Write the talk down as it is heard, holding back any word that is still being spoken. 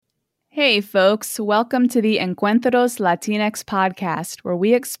Hey folks, welcome to the Encuentros Latinx podcast, where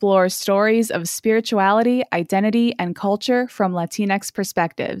we explore stories of spirituality, identity, and culture from Latinx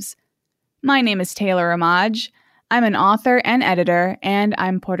perspectives. My name is Taylor Amaj. I'm an author and editor, and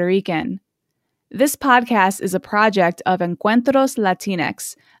I'm Puerto Rican. This podcast is a project of Encuentros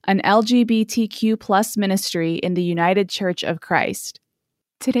Latinx, an LGBTQ+ ministry in the United Church of Christ.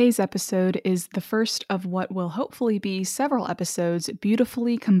 Today's episode is the first of what will hopefully be several episodes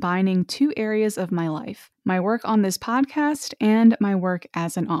beautifully combining two areas of my life, my work on this podcast and my work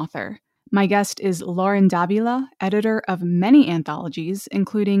as an author. My guest is Lauren Davila, editor of many anthologies,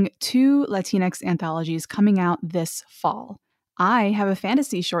 including 2 Latinx anthologies coming out this fall. I have a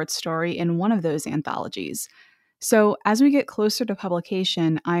fantasy short story in one of those anthologies. So as we get closer to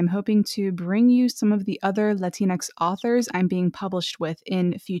publication, I'm hoping to bring you some of the other Latinx authors I'm being published with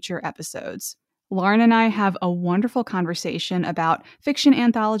in future episodes. Lauren and I have a wonderful conversation about fiction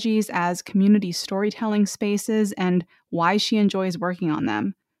anthologies as community storytelling spaces and why she enjoys working on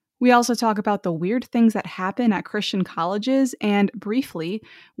them. We also talk about the weird things that happen at Christian colleges and, briefly,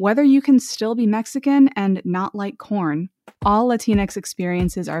 whether you can still be Mexican and not like corn. All Latinx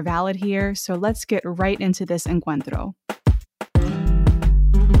experiences are valid here, so let's get right into this encuentro.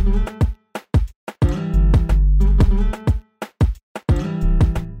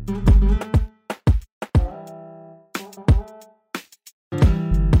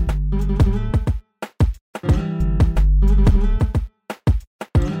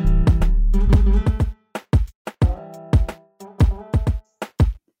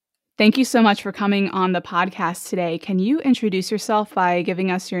 Thank you so much for coming on the podcast today. Can you introduce yourself by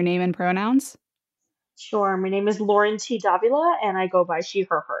giving us your name and pronouns? Sure. My name is Lauren T. Davila, and I go by she,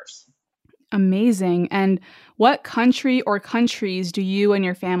 her, hers. Amazing. And what country or countries do you and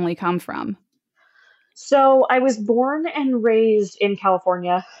your family come from? So I was born and raised in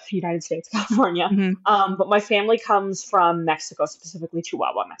California, United States, California. But my family comes from Mexico, specifically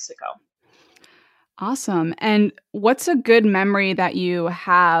Chihuahua, Mexico. Awesome. And what's a good memory that you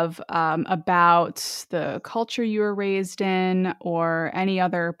have about the culture you were raised in or any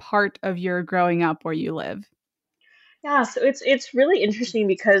other part of your growing up where you live? Yeah, so it's really interesting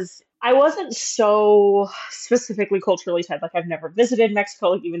because I wasn't so specifically culturally tied. Like I've never visited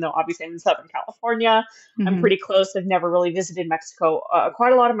Mexico, like even though obviously I'm in Southern California, I'm Mm-hmm. pretty close. I've never really visited Mexico.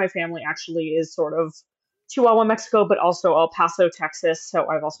 Quite a lot of my family actually is sort of Chihuahua, Mexico, but also El Paso, Texas. So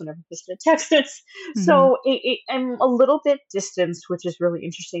I've also never visited Texas. Mm-hmm. So I'm a little bit distanced, which is really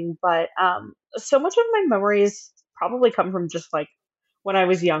interesting. But so much of my memories probably come from just like when I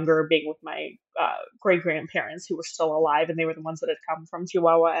was younger, being with my great grandparents who were still alive, and they were the ones that had come from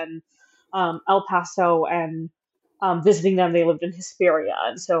Chihuahua and El Paso, and visiting them. They lived in Hesperia,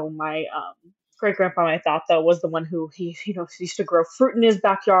 and so my great grandpa, I thought though, was the one who he used to grow fruit in his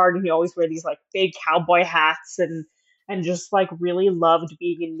backyard, and he always wear these like big cowboy hats and just like really loved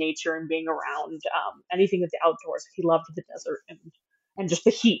being in nature and being around anything with the outdoors. He loved the desert and just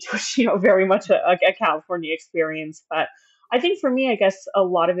the heat, which very much a California experience, but. I think for me, I guess a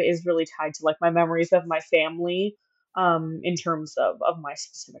lot of it is really tied to like my memories of my family, in terms of my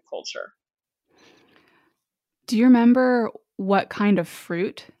specific culture. Do you remember what kind of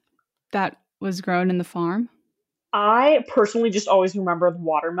fruit that was grown in the farm? I personally just always remember the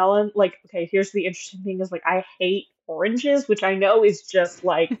watermelon. Like, okay, here's the interesting thing is like I hate oranges, which I know is just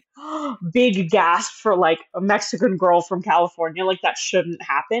like big gasp for like a Mexican girl from California. Like that shouldn't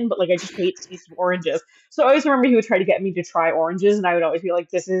happen, but like I just hate the taste of oranges. So I always remember he would try to get me to try oranges, and I would always be like,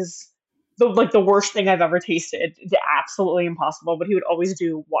 this is the worst thing I've ever tasted. It's absolutely impossible. But he would always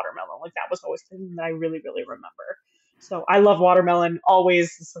do watermelon. Like that was always something that I really, really remember. So I love watermelon.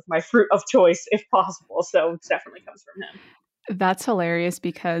 Always, it's like my fruit of choice if possible. So it definitely comes from him. That's hilarious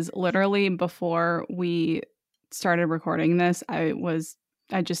because literally before we started recording this, I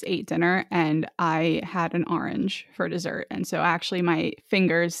just ate dinner and I had an orange for dessert. And so actually my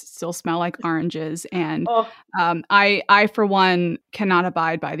fingers still smell like oranges. And Oh, I, for one, cannot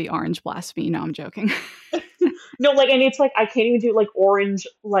abide by the orange blasphemy. No, I'm joking. no, like, and it's like I can't even do like orange,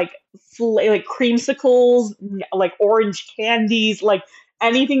 like like creamsicles, like orange candies, like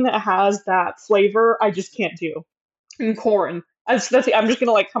anything that has that flavor. I just can't do. And corn. I'm just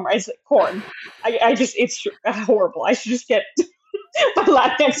gonna like come. I said corn. I just it's horrible. I should just get my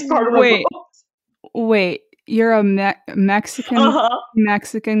Latinx card Wait, revoked. wait. You're a Uh Mexican huh.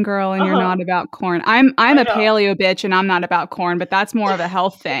 Mexican girl and Uh you're huh. not about corn. I'm I a know. paleo bitch and I'm not about corn, but that's more of a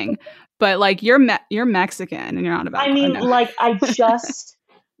health thing. But like you're Mexican and you're not about I corn. mean, No. like I just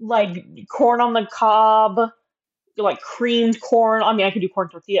like corn on the cob, like creamed corn. I mean, I can do corn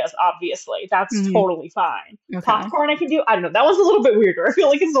tortillas, obviously. That's Hmm. totally fine. Okay. Popcorn I can do. I don't know. That was a little bit weirder. I feel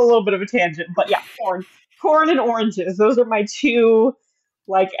like it's a little bit of a tangent, but yeah, corn and oranges. Those are my two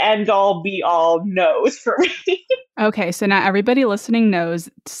like end all be all no's for me. Okay, so now everybody listening knows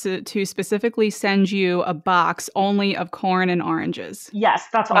to specifically send you a box only of corn and oranges. Yes,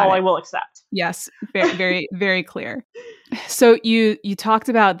 that's Got all I it. will accept. Yes, very, very, very clear. So you talked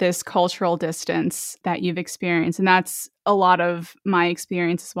about this cultural distance that you've experienced, and that's a lot of my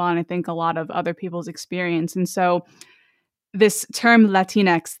experience as well, and I think a lot of other people's experience. And so this term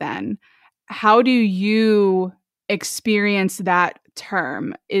Latinx, then, how do you experience that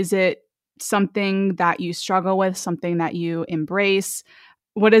term? Is it something that you struggle with, something that you embrace?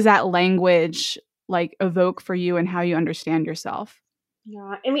 What does that language like evoke for you and how you understand yourself?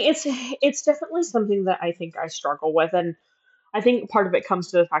 Yeah, I mean it's definitely something that I think I struggle with, and I think part of it comes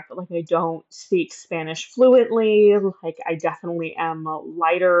to the fact that like I don't speak Spanish fluently. Like I definitely am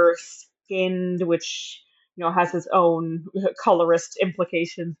lighter skinned, which has its own colorist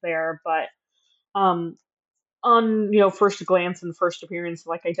implications there. But um, on first glance and first appearance,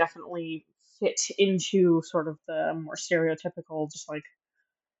 like I definitely fit into sort of the more stereotypical, just like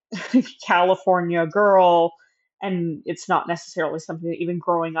California girl. And it's not necessarily something that even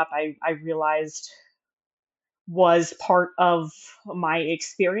growing up I realized was part of my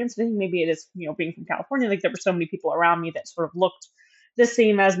experience. I think maybe it is, being from California, like there were so many people around me that sort of looked the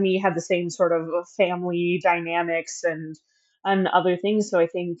same as me, had the same sort of family dynamics and other things. So I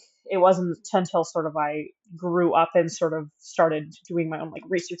think it wasn't until sort of I grew up and sort of started doing my own like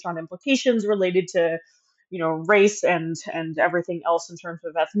research on implications related to race and everything else in terms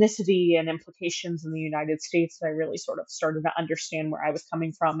of ethnicity and implications in the United States that I really sort of started to understand where I was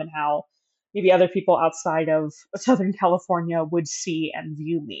coming from and how maybe other people outside of Southern California would see and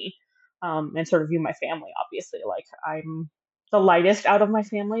view me, and sort of view my family. Obviously, like I'm the lightest out of my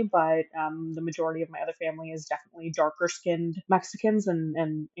family, but the majority of my other family is definitely darker skinned Mexicans,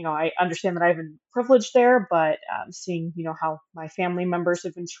 and I understand that I have a privilege there, but seeing how my family members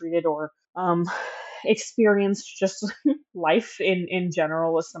have been treated or experienced just life in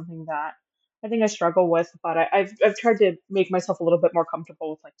general is something that I think I struggle with, but I've tried to make myself a little bit more comfortable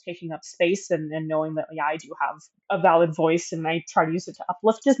with like taking up space and knowing that yeah I do have a valid voice and I try to use it to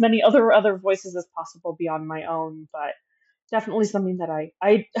uplift as many other voices as possible beyond my own. But definitely something that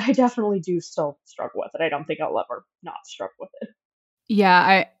I definitely do still struggle with it. I don't think I'll ever not struggle with it.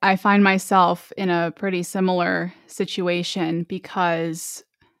 Yeah, I find myself in a pretty similar situation because,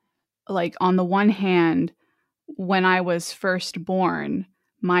 like, on the one hand, when I was first born,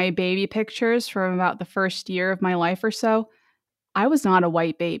 my baby pictures from about the first year of my life or so, I was not a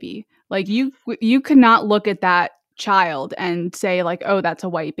white baby. Like you could not look at that child and say like, "Oh, that's a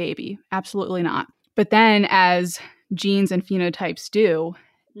white baby." Absolutely not. But then as genes and phenotypes do,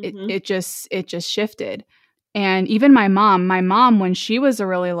 it Hmm. it just it just shifted. And even my mom when she was a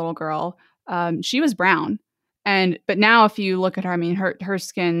really little girl, she was brown. And but now if you look at her, I mean her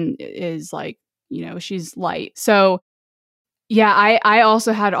skin is like, she's light. So yeah, I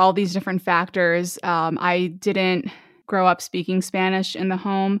also had all these different factors. I didn't grow up speaking Spanish in the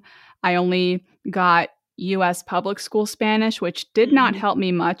home. I only got US public school Spanish, which did not Hmm. help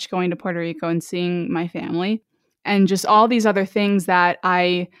me much going to Puerto Rico and seeing my family, and just all these other things that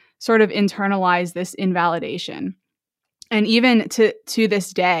I sort of internalized this invalidation. And even to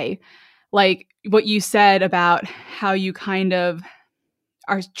this day, like what you said about how you kind of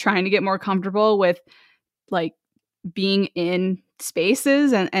are trying to get more comfortable with like being in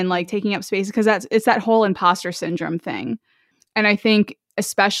spaces and like taking up spaces because it's that whole imposter syndrome thing. And I think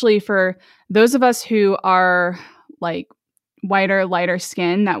especially for those of us who are like whiter, lighter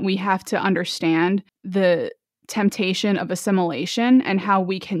skin, that we have to understand the temptation of assimilation and how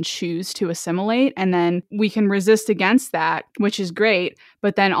we can choose to assimilate and then we can resist against that, which is great.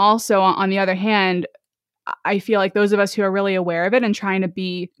 But then also on the other hand, I feel like those of us who are really aware of it and trying to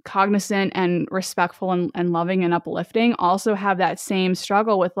be cognizant and respectful and loving and uplifting also have that same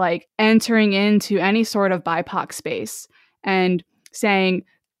struggle with like entering into any sort of BIPOC space and saying,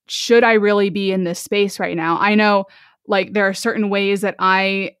 should I really be in this space right now? I know like there are certain ways that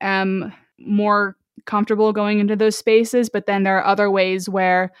I am more comfortable going into those spaces, but then there are other ways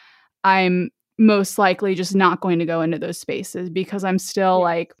where I'm most likely just not going to go into those spaces because I'm still Yeah.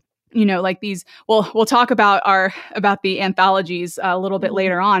 like like these we'll talk about the anthologies a little bit Hmm.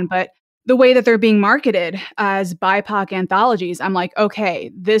 later on, but the way that they're being marketed as BIPOC anthologies, I'm like,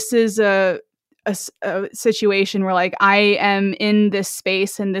 okay, this is a situation where like I am in this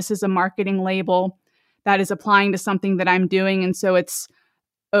space and this is a marketing label that is applying to something that I'm doing. And so it's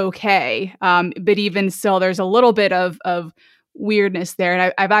okay. But even still, there's a little bit of weirdness there.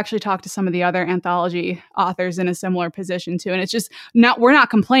 And I've actually talked to some of the other anthology authors in a similar position too. And it's just we're not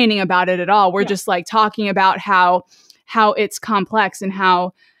complaining about it at all. We're just like talking about how it's complex and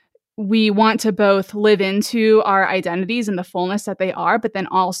how we want to both live into our identities and the fullness that they are, but then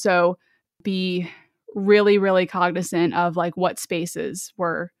also be really, really cognizant of like what spaces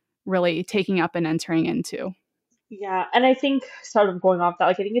we're really taking up and entering into. Yeah, and I think sort of going off that,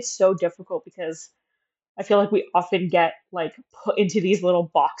 like I think it's so difficult because I feel like we often get like put into these little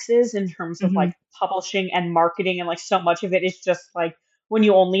boxes in terms of Mm-hmm. like publishing and marketing, and like so much of it is just like when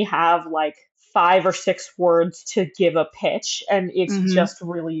you only have like 5 or 6 words to give a pitch, and Mm-hmm.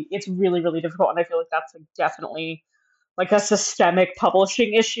 it's really really difficult, and I feel like that's like definitely like a systemic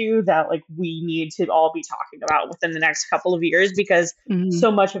publishing issue that like we need to all be talking about within the next couple of years, because Mm-hmm.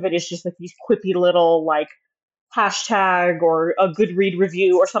 so much of it is just like these quippy little like hashtag or a good read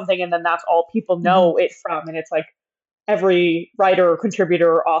review or something, and then that's all people Mm-hmm. know it from. And it's like every writer,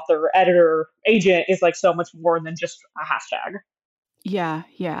 contributor, author, editor, agent is like so much more than just a hashtag. Yeah,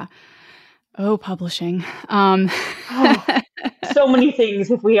 yeah. Oh, publishing. Oh, so many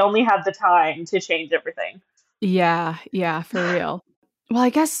things if we only had the time to change everything. Yeah, yeah, for real. Well, I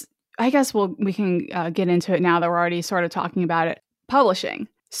guess we can get into it now that we're already sort of talking about it. Publishing.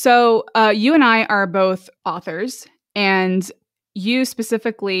 So you and I are both authors, and you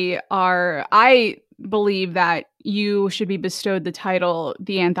specifically are. I believe that you should be bestowed the title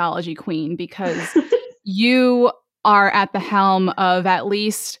the Anthology Queen because you are at the helm of at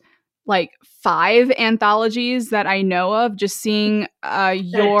least like 5 anthologies that I know of. Just seeing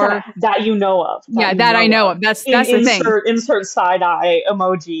your That you know of, that yeah, you that I know know of. of. That's the thing. Insert side eye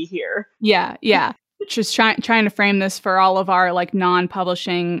emoji here. Yeah, yeah. Just trying to frame this for all of our like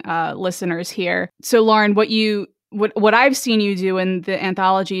non-publishing listeners here. So Lauren, what I've seen you do in the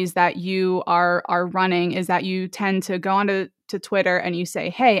anthologies that you are running is that you tend to go onto to Twitter and you say,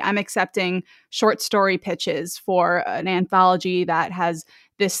 "Hey, I'm accepting short story pitches for an anthology that has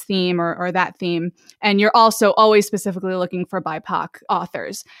this theme or that theme." And you're also always specifically looking for BIPOC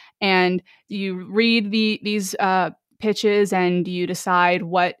authors. And you read these pitches and you decide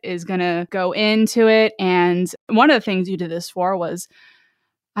what is going to go into it. And one of the things you did this for was,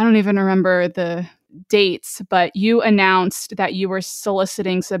 I don't even remember the dates, but you announced that you were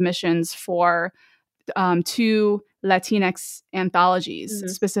soliciting submissions for 2 Latinx anthologies, Mhm.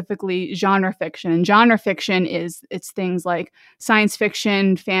 specifically genre fiction. And genre fiction it's things like science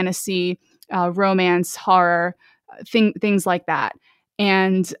fiction, fantasy, romance, horror, things like that.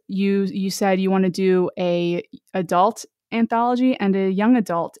 And you said you want to do a adult anthology and a young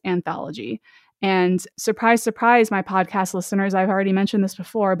adult anthology. And surprise, surprise, my podcast listeners, I've already mentioned this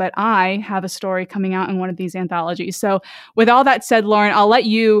before, but I have a story coming out in one of these anthologies. So, with all that said, Lauren, I'll let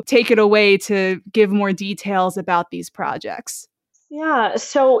you take it away to give more details about these projects. Yeah,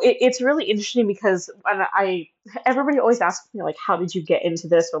 so it's really interesting because everybody always asks me like, how did you get into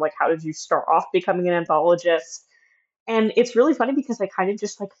this, or like how did you start off becoming an anthologist? And it's really funny because I kind of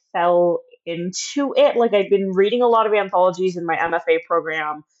just like fell into it. Like I'd been reading a lot of anthologies in my MFA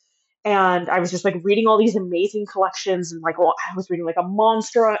program, and I was just like reading all these amazing collections, and like, well, I was reading like a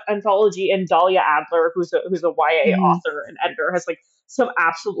monster anthology, and Dahlia Adler, who's a YA Mm-hmm. author and editor, has like some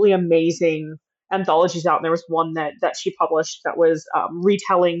absolutely amazing anthologies out. And there was one that she published that was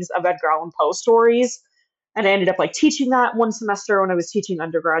retellings of Edgar Allan Poe stories, and I ended up like teaching that one semester when I was teaching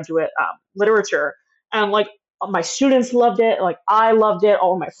undergraduate literature, and like my students loved it, like I loved it,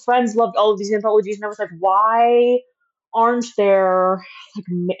 all of my friends loved all of these anthologies, and I was like, why aren't there like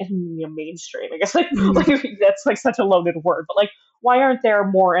mainstream? I guess like Mm-hmm. like that's like such a loaded word, but like why aren't there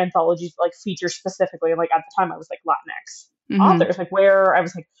more anthologies that, like feature specifically? And like at the time I was like Latinx Mm-hmm. authors, like where I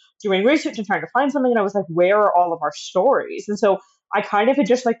was like doing research and trying to find something, and I was like, where are all of our stories? And so I kind of had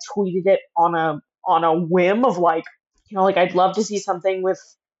just like tweeted it on a whim of like, like I'd love to see something with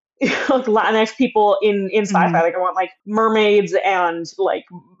like Latinx people in sci-fi. Like I want like mermaids and like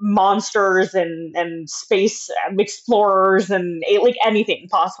monsters and space explorers and like anything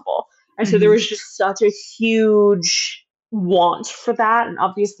possible. And so there Mm-hmm. was just such a huge want for that. And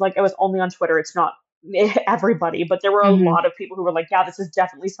obviously, like I was only on Twitter. It's not everybody, but there were a Mm-hmm. lot of people who were like, "Yeah, this is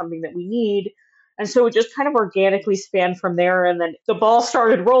definitely something that we need." And so it just kind of organically spanned from there. And then the ball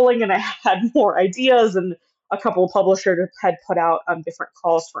started rolling, and I had more ideas, and a couple of publishers had put out different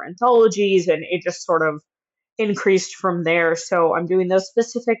calls for anthologies, and it just sort of increased from there. So I'm doing those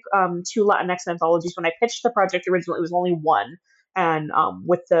specific 2 Latinx anthologies. When I pitched the project originally, it was only one. And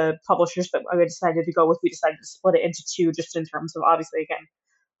with the publishers that I decided to go with, we decided to split it into 2, just in terms of obviously, again,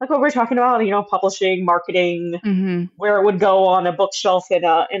 like what we're talking about, publishing, marketing, Mm-hmm. where it would go on a bookshelf in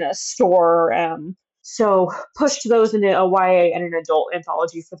a store. So pushed those into a YA and an adult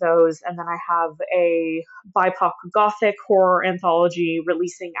anthology for those, and then I have a BIPOC Gothic horror anthology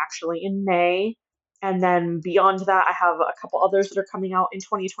releasing actually in May. And then beyond that, I have a couple others that are coming out in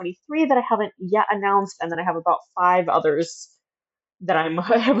 2023 that I haven't yet announced, and then I have about 5 others that I'm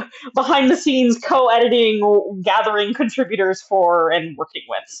behind the scenes co-editing, gathering contributors for, and working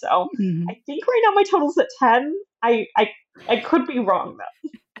with. So Mm-hmm. I think right now my total's at 10. I could be wrong though,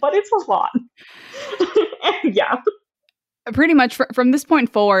 but it's a lot. Yeah. Pretty much from this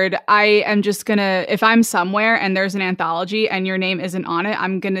point forward, I am just gonna, if I'm somewhere and there's an anthology and your name isn't on it,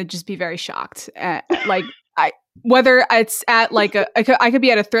 I'm gonna just be very shocked. Whether it's at like I could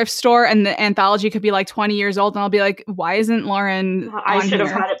be at a thrift store and the anthology could be like 20 years old, and I'll be like, why isn't Lauren I on should have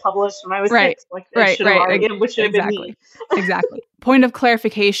here? had it published when I was Right. 6. Like, Right. it should have been Exactly. me. Exactly. Point of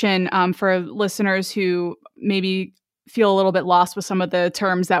clarification for listeners who maybe feel a little bit lost with some of the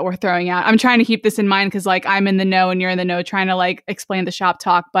terms that we're throwing out. I'm trying to keep this in mind because like I'm in the know and you're in the know, trying to like explain the shop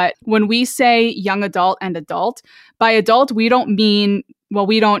talk. But when we say young adult and adult, by adult, we don't mean, well,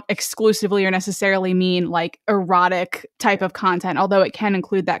 we don't exclusively or necessarily mean like erotic type of content, although it can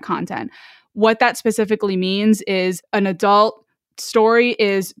include that content. What that specifically means is an adult story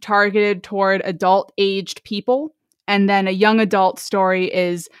is targeted toward adult aged people. And then a young adult story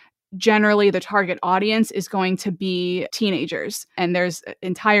is generally the target audience is going to be teenagers. And there's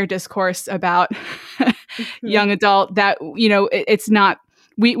entire discourse about young adult that, it's not,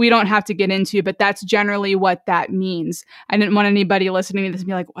 we don't have to get into, but that's generally what that means. I didn't want anybody listening to this to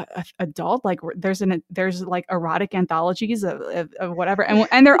be like, what, adult? Like there's like erotic anthologies of whatever.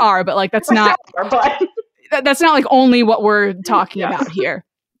 And there are, but like, that's not like only what we're talking about here.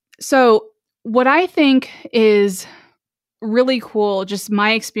 So what I think is really cool, just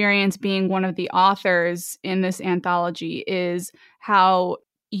my experience being one of the authors in this anthology, is how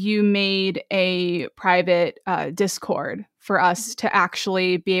you made a private Discord for us to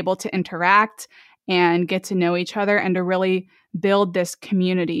actually be able to interact and get to know each other and to really build this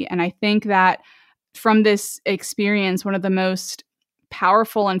community. And I think that from this experience, one of the most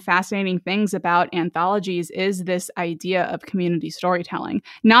powerful and fascinating things about anthologies is this idea of community storytelling.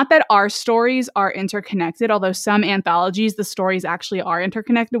 Not that our stories are interconnected, although some anthologies, the stories actually are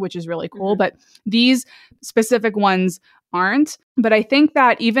interconnected, which is really cool, but these specific ones aren't. But I think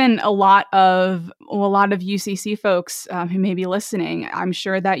that even a lot of UCC folks who may be listening, I'm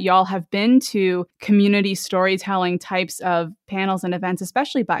sure that y'all have been to community storytelling types of panels and events,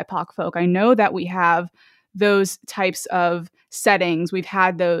 especially BIPOC folk. I know that we have those types of settings. We've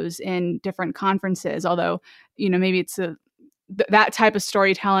had those in different conferences, although, maybe it's that type of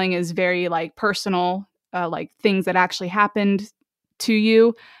storytelling is very like personal, like things that actually happened to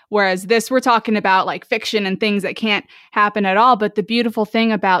you. Whereas this, we're talking about like fiction and things that can't happen at all. But the beautiful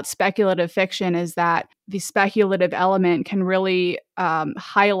thing about speculative fiction is that the speculative element can really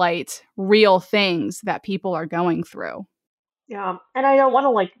highlight real things that people are going through. Yeah, and I don't want to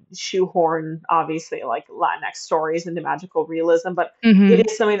like shoehorn obviously like Latinx stories into magical realism, but it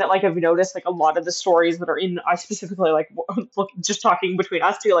is something that like I've noticed like a lot of the stories that are in, I specifically like just talking between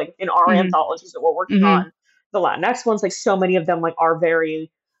us two, like in our anthologies that we're working on, the Latinx ones, like so many of them like are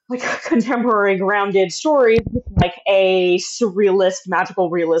very like contemporary grounded stories with like a surrealist magical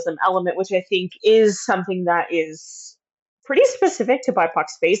realism element, which I think is something that is pretty specific to BIPOC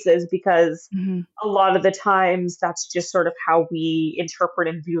spaces because a lot of the times that's just sort of how we interpret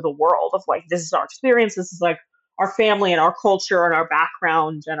and view the world of like, this is our experience. This is like our family and our culture and our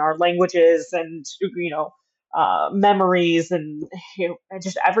background and our languages and, memories and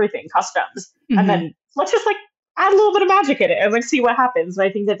just everything, customs. And then let's just like add a little bit of magic in it and like see what happens. And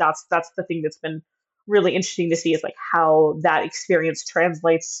I think that that's the thing that's been really interesting to see is like how that experience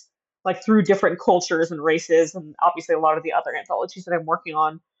translates like through different cultures and races. And obviously a lot of the other anthologies that I'm working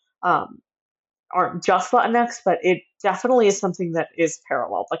on aren't just Latinx, but it definitely is something that is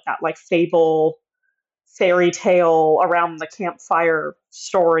paralleled, like that like fable, fairy tale around the campfire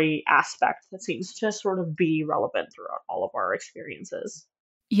story aspect that seems to sort of be relevant throughout all of our experiences.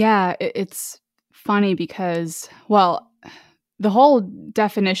 Yeah, it's funny because, well, the whole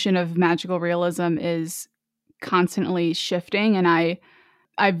definition of magical realism is constantly shifting, and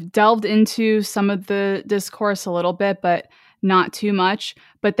I've delved into some of the discourse a little bit, but not too much.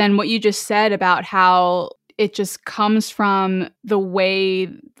 But then what you just said about how it just comes from the way,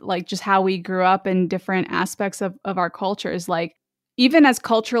 like just how we grew up in different aspects of our cultures. Like even as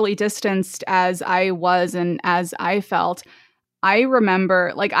culturally distanced as I was and as I felt, I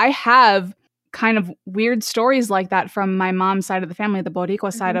remember like I have kind of weird stories like that from my mom's side of the family, the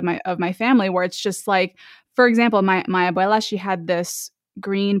Boricua side Mhm. of my family, where it's just like, for example, my abuela, she had this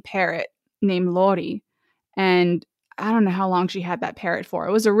green parrot named Lori, and I don't know how long she had that parrot for.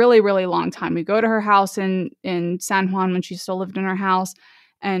 It was a really, really long time. We go to her house in San Juan when she still lived in her house,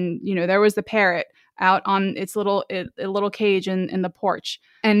 and there was the parrot out on its a little cage in the porch.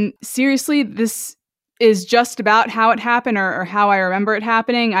 And seriously, this is just about how it happened, or how I remember it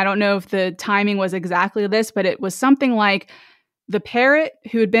happening. I don't know if the timing was exactly this, but it was something like the parrot,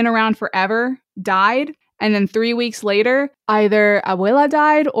 who had been around forever, died. And then 3 weeks later, either Abuela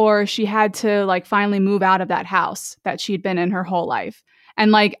died, or she had to like finally move out of that house that she'd been in her whole life.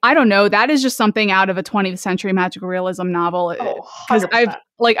 And like, I don't know, that is just something out of a 20th century magical realism novel. Oh, Because %.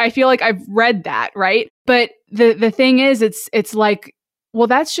 I feel like I've read that, right? But the thing is, it's like, well,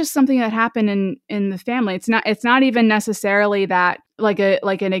 that's just something that happened in the family. It's not even necessarily that like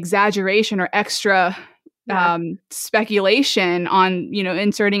an exaggeration or extra Yeah. speculation on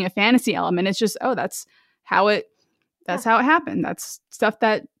inserting a fantasy element. It's just, oh, how it Yeah. how it happened. That's stuff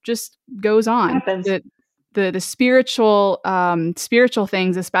that just goes on. Happens. The spiritual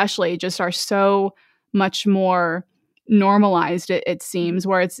things especially just are so much more normalized, it seems,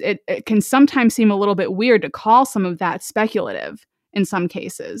 where it can sometimes seem a little bit weird to call some of that speculative in some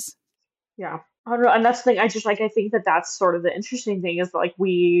cases. Yeah. I don't know. And that's the thing. I think that that's sort of the interesting thing is like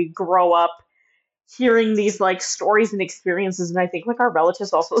we grow up hearing these like stories and experiences. And I think like our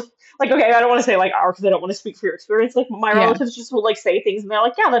relatives also, like, okay, I don't want to say like our, because I don't want to speak for your experience. Like my Yeah. relatives just will like say things and they're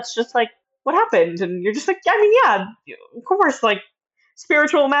like, yeah, that's just like what happened. And you're just like, yeah, I mean, yeah, of course, like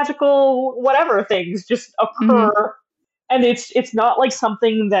spiritual, magical, whatever things just Hmm. occur. And it's not like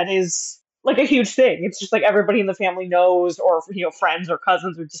something that is like a huge thing. It's just like everybody in the family knows, or friends or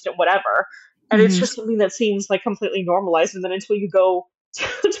cousins or just whatever. And it's Hmm. just something that seems like completely normalized. And then until you go to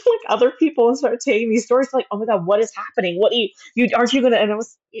like other people and start saying these stories, like, oh my god, what is happening? What do you aren't you gonna? And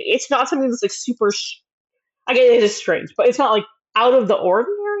it's not something that's like super. I guess it is strange, but it's not like out of the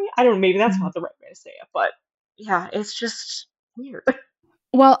ordinary. I don't know. Maybe that's Hmm. not the right way to say it, but yeah, it's just weird.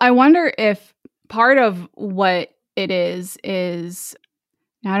 Well, I wonder if part of what it is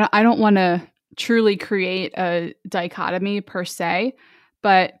now, I don't want to truly create a dichotomy per se,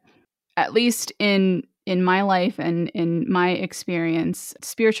 but at least in my life and in my experience,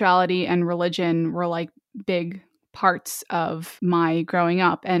 spirituality and religion were like big parts of my growing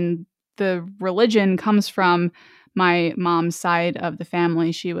up. And the religion comes from my mom's side of the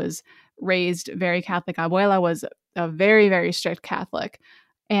family. She was raised very Catholic. Abuela was a very, very strict Catholic.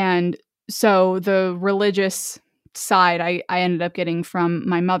 And so the religious side I ended up getting from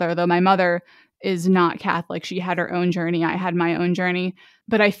my mother, though my mother is not Catholic. She had her own journey. I had my own journey.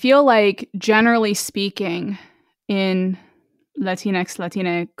 But I feel like, generally speaking, in Latinx,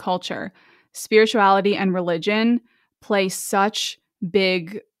 Latina culture, spirituality and religion play such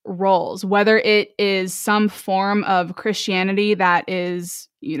big roles, whether it is some form of Christianity that is,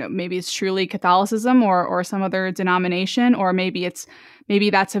 maybe it's truly Catholicism or some other denomination, or maybe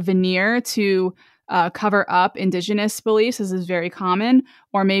that's a veneer to cover up indigenous beliefs, as is very common,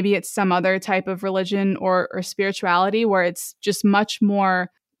 or maybe it's some other type of religion or spirituality where it's just much more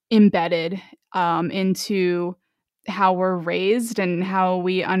embedded into how we're raised and how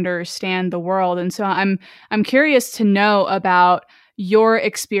we understand the world. And so I'm curious to know about your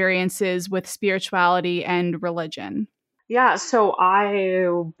experiences with spirituality and religion. Yeah, so I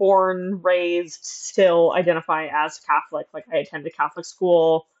born, raised, still identify as Catholic. Like I attended Catholic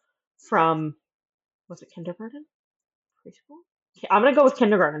school from was it kindergarten? Preschool? Okay, I'm gonna go with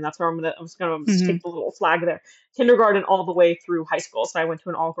kindergarten. That's where I'm just gonna Hmm. stick the little flag there. Kindergarten all the way through high school. So I went to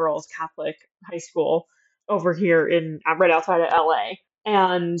an all girls Catholic high school over here in right outside of LA.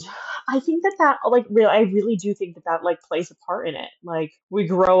 And I think that like really I really do think that like plays a part in it. Like we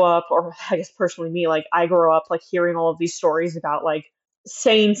grow up, or I guess personally me, like I grow up like hearing all of these stories about like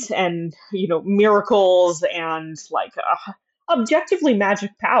saints and miracles and like objectively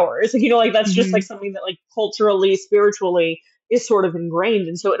magic powers. Like that's just like Hmm. something that like culturally, spiritually is sort of ingrained.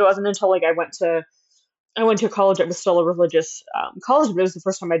 And so it wasn't until like I went to college. It was still a religious college, but it was the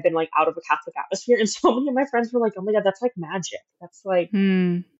first time I'd been like out of a Catholic atmosphere. And so many of my friends were like, "Oh my god, that's like magic. That's like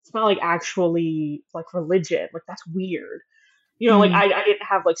Mm. it's not like actually like religion. Like that's weird." Like Mm. I didn't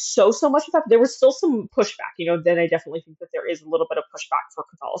have like so much of that, but there was still some pushback. Then I definitely think that there is a little bit of pushback for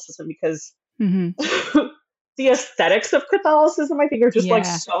Catholicism because Hmm. the aesthetics of Catholicism, I think, are just like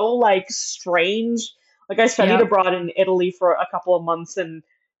Yeah. so like strange. Like I studied Yep. abroad in Italy for a couple of months, and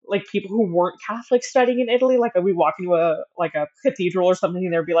like people who weren't Catholic studying in Italy, like we walk into a cathedral or something,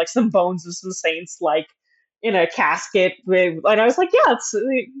 and there'd be like some bones of some saints like in a casket and I was like, yeah,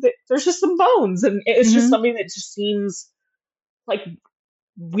 there's just some bones, and it's just Hmm. something that just seems like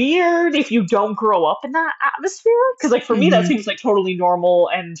weird if you don't grow up in that atmosphere. Because like for me, that Hmm. seems like totally normal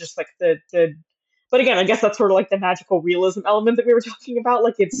and just like the. But again, I guess that's sort of like the magical realism element that we were talking about.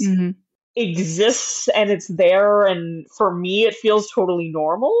 Like it's Hmm. exists and it's there, and for me, it feels totally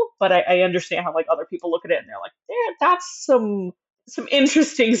normal. But I understand how like other people look at it and they're like, yeah, that's some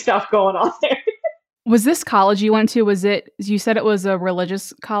interesting stuff going on there. Was this college you went to? Was it, you said it was a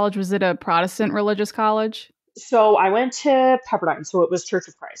religious college. Was it a Protestant religious college? So I went to Pepperdine, so it was Church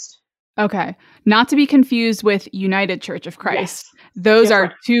of Christ. Okay. Not to be confused with United Church of Christ. Yes, Those are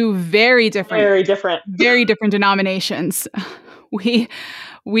different, two very different. very different denominations. We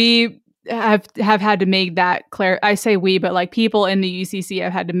we have had to make that clear. I say we, but like people in the UCC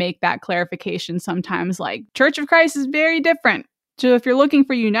have had to make that clarification sometimes. Like Church of Christ is very different. So if you're looking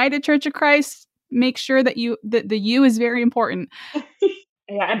for United Church of Christ, make sure that the U is very important.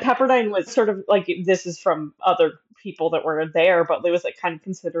 Yeah, and Pepperdine was sort of like, this is from other people that were there, but it was like kind of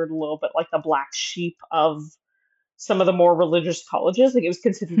considered a little bit like the black sheep of some of the more religious colleges. Like it was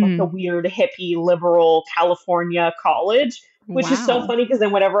considered like a Hmm. weird hippie liberal California college, which is so Wow. funny because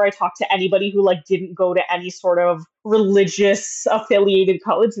then whenever I talk to anybody who like didn't go to any sort of religious affiliated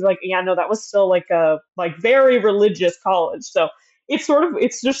college, they're like, yeah, no, that was still like a like very religious college. So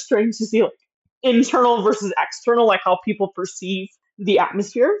it's just strange to see like internal versus external, like how people perceive the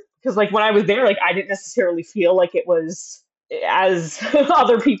atmosphere. Because like when I was there, like I didn't necessarily feel like it was as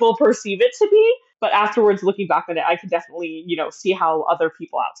other people perceive it to be, but afterwards looking back on it, I could definitely, see how other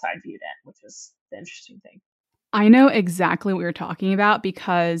people outside viewed it, which is the interesting thing. I know exactly what you're talking about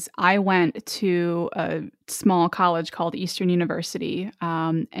because I went to a small college called Eastern University,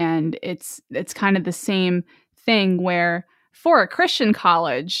 and it's kind of the same thing where for a Christian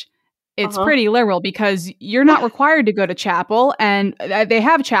college, it's Uh-huh. pretty liberal because you're not required to go to chapel, and they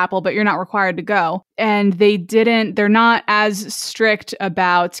have chapel, but you're not required to go. And they're not as strict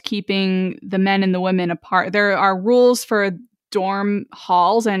about keeping the men and the women apart. There are rules for dorm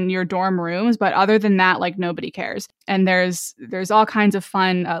halls and your dorm rooms, but other than that, like nobody cares. And there's all kinds of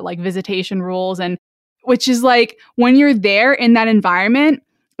fun like visitation rules, and which is like when you're there in that environment,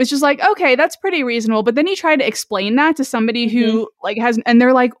 it's just like, okay, that's pretty reasonable. But then you try to explain that to somebody Hmm. who like has, and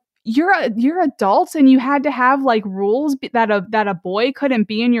they're like, you're adults and you had to have like rules that a boy couldn't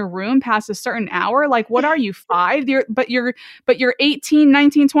be in your room past a certain hour. Like, what are you, 5? You're 18,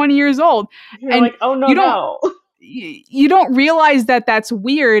 19, 20 years old, You're and like, oh no, you don't no. you don't realize that that's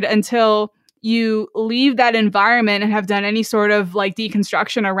weird until you leave that environment and have done any sort of like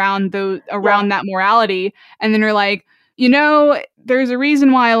deconstruction Yeah. around that morality, and then you're like, there's a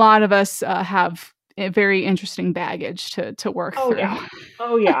reason why a lot of us have a very interesting baggage to work Oh through. yeah.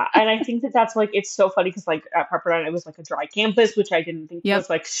 Oh yeah. And I think that that's like, it's so funny because like at Pepperdine it was like a dry campus, which I didn't think Yep. was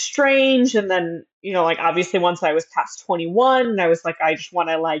like strange. And then, like obviously once I was past 21, and I was like, I just want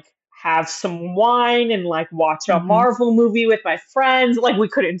to like have some wine and like watch a Hmm. Marvel movie with my friends. Like we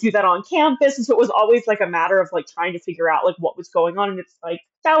couldn't do that on campus. And so it was always like a matter of like trying to figure out like what was going on. And it's like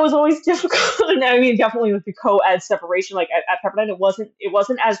that was always difficult. And I mean definitely with the co-ed separation, like at Pepperdine it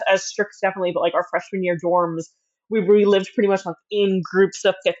wasn't as strict definitely, but like our freshman year dorms we lived pretty much like in groups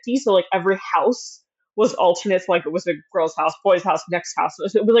of 50, so like every house was alternates, like it was a girl's house, boy's house, next house, so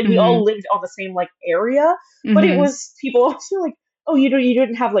it was like we Hmm. all lived on the same like area. But it Hmm. was, people always feel like, oh, you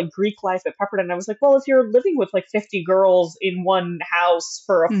didn't have like Greek life at Pepperdine. And I was like, well, if you're living with like 50 girls in one house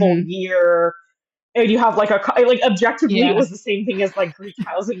for a full Hmm. year and you have like like objectively it Yeah. was the same thing as like Greek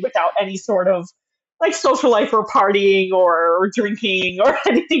housing without any sort of like social life or partying or drinking or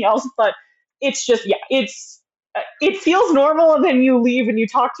anything else. But it's just, yeah, it feels normal, and then you leave and you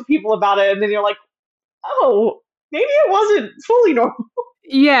talk to people about it, and then you're like, oh, maybe it wasn't fully normal.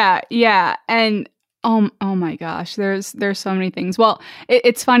 Yeah, yeah, and oh my gosh, there's so many things. Well,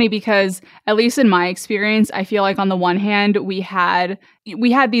 it's funny because at least in my experience, I feel like on the one hand we had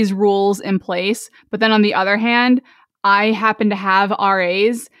these rules in place, but then on the other hand, I happen to have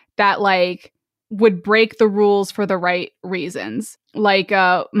RAs that like would break the rules for the right reasons. Like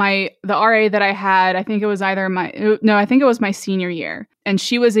the RA that I had, I think it was either my no, I think it was my senior year, and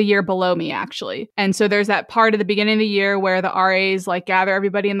she was a year below me actually. And so there's that part at the beginning of the year where the RAs like gather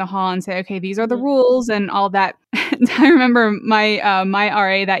everybody in the hall and say, okay, these are the Mhm. rules and all that. And I remember my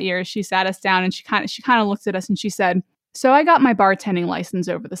RA that year, she sat us down and she kind of looked at us and she said, so I got my bartending license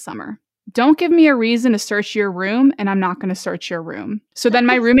over the summer. Don't give me a reason to search your room, and I'm not going to search your room. So then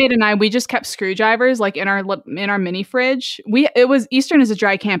my roommate and I, we just kept screwdrivers like in our mini fridge. It was Eastern is a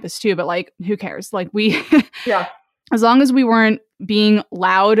dry campus too, but like who cares? Like we Yeah. as long as we weren't being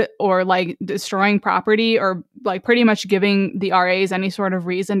loud or like destroying property or like pretty much giving the RAs any sort of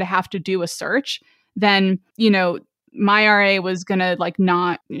reason to have to do a search, then, my RA was gonna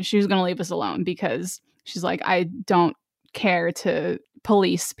she was gonna leave us alone because she's like, I don't care to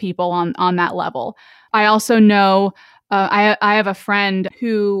police people on that level. I also know I have a friend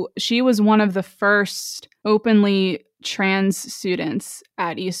who she was one of the first openly trans students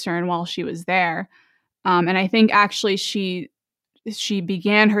at Eastern while she was there. And I think actually she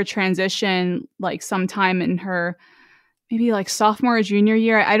began her transition like sometime in her maybe like sophomore or junior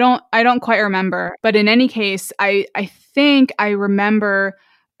year. I don't quite remember. But in any case, I think I remember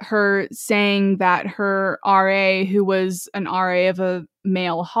her saying that her RA, who was an RA of a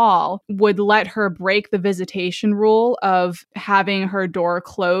male hall, would let her break the visitation rule of having her door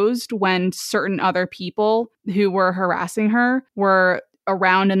closed when certain other people who were harassing her were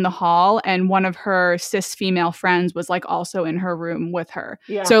around in the hall, and one of her cis female friends was like also in her room with her.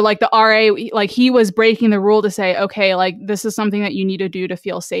 Yeah. So like the RA, like he was breaking the rule to say, okay, like this is something that you need to do to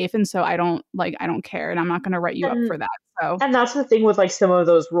feel safe, and so I don't care, and I'm not going to write you up for that. So, and that's the thing with like some of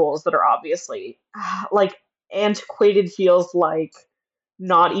those rules that are obviously like antiquated, feels like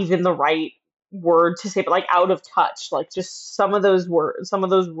not even the right word to say, but like out of touch. Like just some of those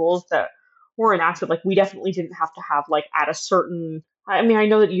rules that were enacted, like we definitely didn't have to have like at a certain. I mean, I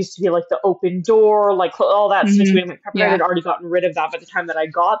know that it used to be like the open door, like all that situation. Like Pepper had already gotten rid of that by the time that I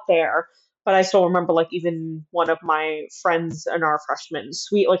got there. But I still remember, like, even one of my friends in our freshman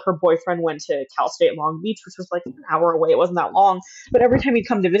suite, like, her boyfriend went to Cal State Long Beach, which was, like, an hour away. It wasn't that long. But every time he'd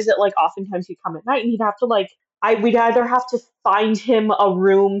come to visit, like, oftentimes he'd come at night, and he'd have to, like, we'd either have to find him a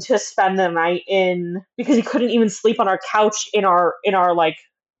room to spend the night in, because he couldn't even sleep on our couch in our like,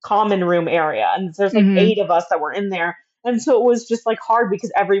 common room area. And there's, like, 8 of us that were in there. And so it was just, like, hard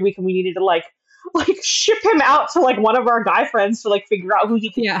because every weekend we needed to, like ship him out to like one of our guy friends to like figure out who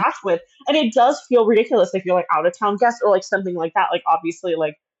he can match with. And it does feel ridiculous if you're like out of town guest or like something like that. Like obviously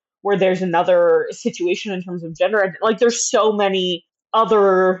like where there's another situation in terms of gender, like there's so many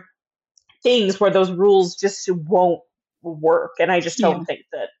other things where those rules just won't work. And I just don't think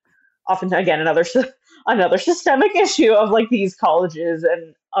that often, again, another systemic issue of like these colleges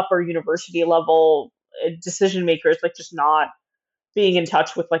and upper university level decision makers, like just not being in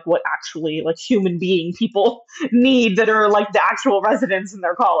touch with like what actually like human being people need that are like the actual residents in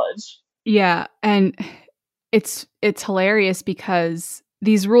their college. Yeah. And it's hilarious because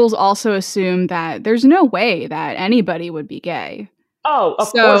these rules also assume that there's no way that anybody would be gay. Oh,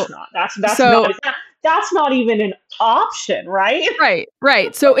 of course not. That's not even an option, right?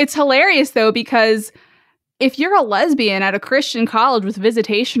 Right. So it's hilarious though, because if you're a lesbian at a Christian college with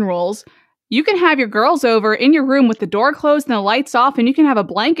visitation rules, you can have your girls over in your room with the door closed and the lights off, and you can have a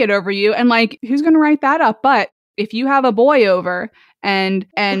blanket over you. And like, who's going to write that up? But if you have a boy over and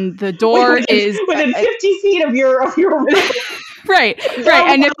the door is within 50 feet of your room, right,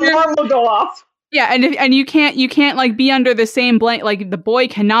 and if your alarm will go off. Yeah, and you can't like be under the same blanket. Like the boy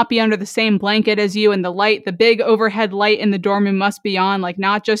cannot be under the same blanket as you, and the big overhead light in the dorm room must be on. Like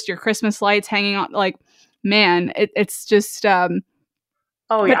not just your Christmas lights hanging on. Like, man, it's just.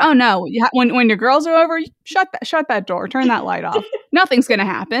 Oh yeah. But oh no! When your girls are over, shut that door, turn that light off. Nothing's gonna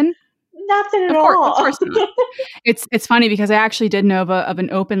happen. Nothing at all. Of course not. It's funny because I actually did know of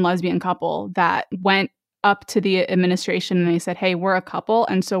an open lesbian couple that went up to the administration and they said, "Hey, we're a couple,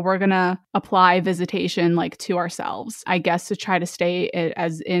 and so we're gonna apply visitation like to ourselves, I guess, to try to stay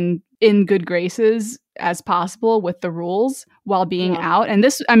as in good graces as possible with the rules while being out." And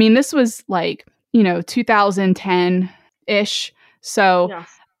this was like 2010-ish. So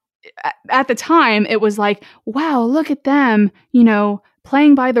at the time, it was like, wow, look at them,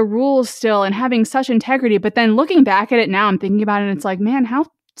 playing by the rules still and having such integrity. But then looking back at it now, I'm thinking about it and it's like, man, how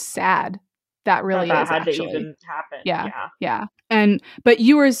sad that really is. Had actually. To even happen. Yeah. But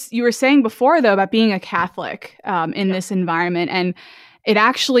you were saying before, though, about being a Catholic in this environment. And it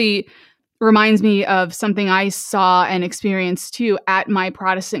actually reminds me of something I saw and experienced too at my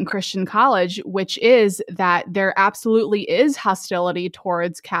Protestant Christian college, which is that there absolutely is hostility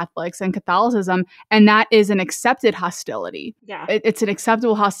towards Catholics and Catholicism, and that is an accepted hostility. Yeah, it's an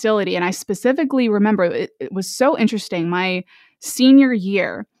acceptable hostility. And I specifically remember it was so interesting. My senior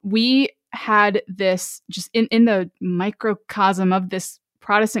year, we had this just in the microcosm of this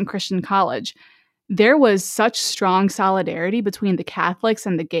Protestant Christian college, there was such strong solidarity between the Catholics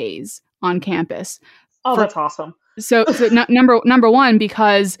and the gays on campus. Oh, that's awesome. So number one,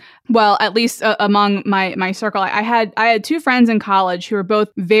 because, well, at least among my circle, I had two friends in college who were both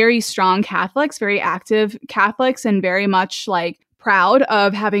very strong Catholics, very active Catholics, and very much like proud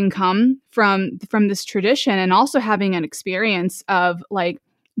of having come from this tradition, and also having an experience of like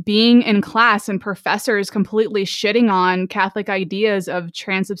being in class and professors completely shitting on Catholic ideas of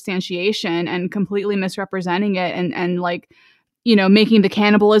transubstantiation and completely misrepresenting it, and like, you know, making the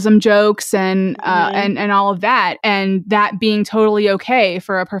cannibalism jokes and and all of that, and that being totally okay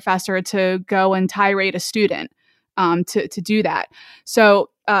for a professor to go and tirade a student to do that. So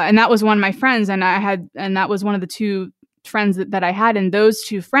and that was one of my friends, and that was one of the two friends that I had, and those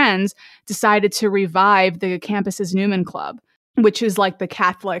two friends decided to revive the campus's Newman Club, which is like the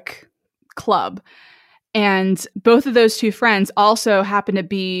Catholic club. And both of those two friends also happen to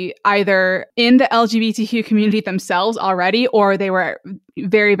be either in the LGBTQ community themselves already, or they were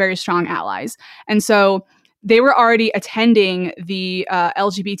very, very strong allies. And so they were already attending the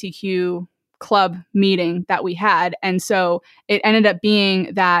LGBTQ club meeting that we had. And so it ended up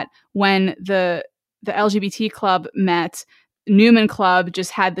being that when the LGBT club met, Newman Club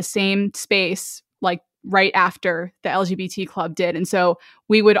just had the same space like right after the LGBT club did. And so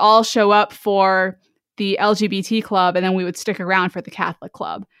we would all show up for the LGBT club, and then we would stick around for the Catholic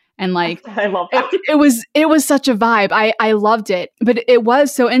club. And like, I love that. It was such a vibe. I loved it. But it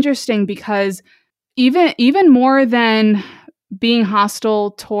was so interesting because even more than being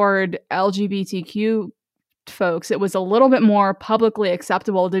hostile toward LGBTQ folks, it was a little bit more publicly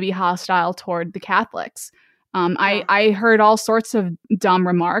acceptable to be hostile toward the Catholics. I heard all sorts of dumb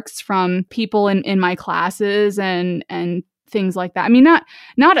remarks from people in my classes and things like that. I mean,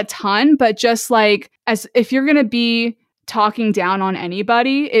 not a ton, but just like, as if you're going to be talking down on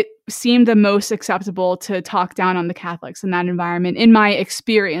anybody, it seemed the most acceptable to talk down on the Catholics in that environment, in my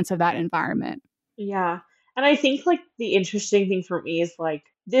experience of that environment. Yeah. And I think like the interesting thing for me is like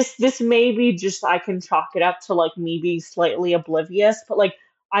this may be just I can chalk it up to like me being slightly oblivious, but like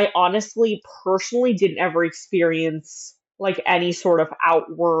I honestly personally didn't ever experience like any sort of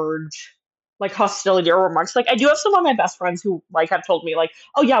outward like hostility or remarks. Like I do have some of my best friends who like have told me like,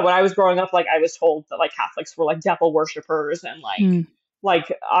 oh yeah, when I was growing up, like I was told that like Catholics were like devil worshippers and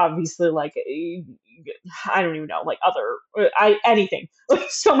like obviously like I don't even know like other I anything like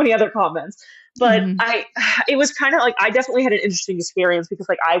so many other comments, but Mhm. it was kind of like I definitely had an interesting experience because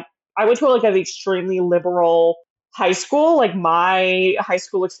like I went to like an extremely liberal high school. Like my high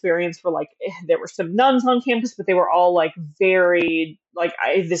school experience for like there were some nuns on campus, but they were all like very like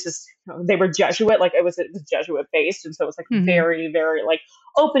they were Jesuit, like it was Jesuit based, and so it was like Mhm. very very like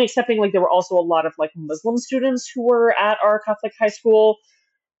open accepting. Like there were also a lot of like Muslim students who were at our Catholic high school.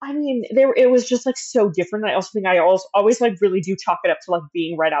 I mean, it was just like so different. I also think I also always like really do chalk it up to like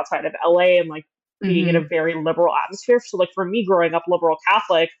being right outside of LA and like being in a Mhm. very liberal atmosphere. So like for me growing up liberal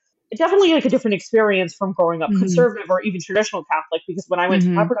Catholic, it definitely like a different experience from growing up Mhm. conservative or even traditional Catholic, because when I went to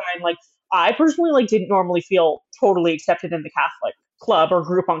Mhm. Pepperdine, like I personally like didn't normally feel totally accepted in the Catholic club or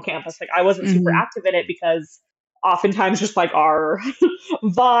group on campus. Like I wasn't super Mhm. active in it because oftentimes just like our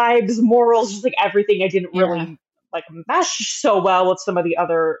vibes, morals, just like everything I didn't Yeah. really like mesh so well with some of the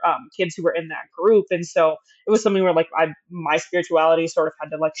other kids who were in that group, and so it was something where like my spirituality sort of had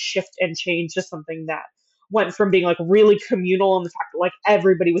to like shift and change to something that went from being like really communal and the fact that like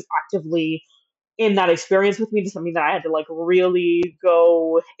everybody was actively in that experience with me to something that I had to like really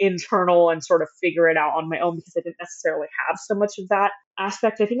go internal and sort of figure it out on my own because I didn't necessarily have so much of that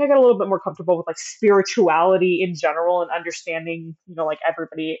aspect. I think I got a little bit more comfortable with like spirituality in general and understanding, like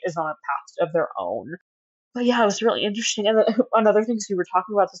everybody is on a path of their own. But yeah, it was really interesting. And another thing, 'cause we were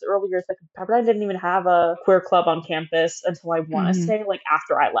talking about this earlier, is like Pepperdine didn't even have a queer club on campus until I want to Mhm. say like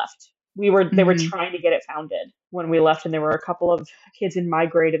after I left. They were Mhm. trying to get it founded when we left, and there were a couple of kids in my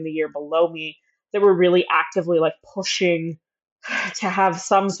grade in the year below me that were really actively like pushing to have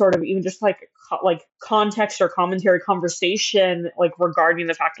some sort of even just like like context or commentary conversation like regarding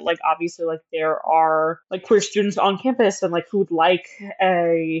the fact that like obviously like there are like queer students on campus and like who would like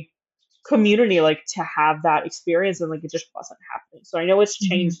a community like to have that experience, and like it just wasn't happening. So I know it's Mhm.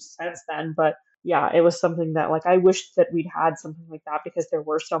 changed since then, but yeah, it was something that like I wish that we'd had something like that because there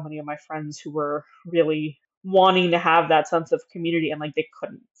were so many of my friends who were really wanting to have that sense of community and like they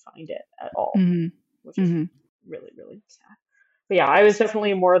couldn't find it at all, Mhm. which is Mhm. really really sad. But yeah, I was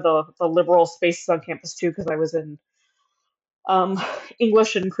definitely more the liberal spaces on campus too because I was in um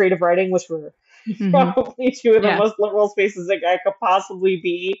English and creative writing, which were Mhm. probably two of the Yeah. most liberal spaces that I could possibly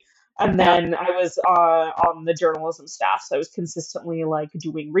be. And Yep. then I was on the journalism staff, so I was consistently like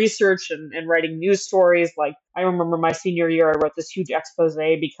doing research and writing news stories. Like I remember my senior year, I wrote this huge expose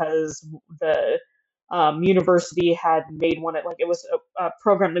because the university had made one. Like it was a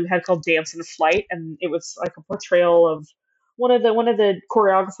program that we had called Dance in Flight, and it was like a portrayal of one of the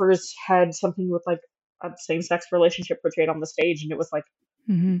choreographers had something with like a same-sex relationship portrayed on the stage, and it was like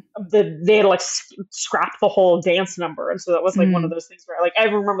Mm-hmm. they had like scrapped the whole dance number, and so that was like one of Mm-hmm. those things where like I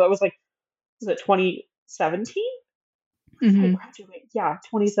remember that was like, was it 2017? I Mm-hmm. graduated, yeah,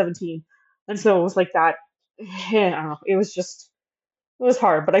 2017, and so it was like that. Yeah, I don't know. It was just it was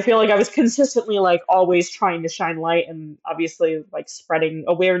hard, but I feel like I was consistently like always trying to shine light and obviously like spreading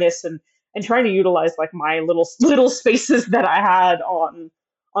awareness and trying to utilize like my little spaces that I had on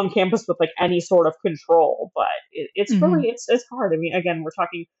campus with like any sort of control. But it's Mm-hmm. really it's hard. I mean, again, we're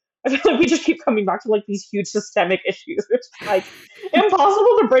talking. I feel like we just keep coming back to like these huge systemic issues, which is like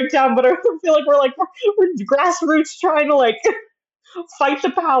impossible to break down. But I feel like we're grassroots trying to like fight the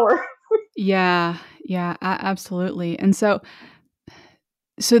power. Yeah, yeah, absolutely. And so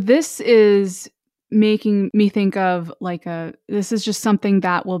this is making me think of like this is just something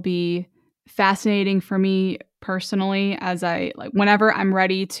that will be fascinating for me personally as I like whenever I'm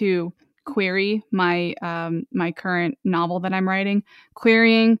ready to query my current novel that I'm writing.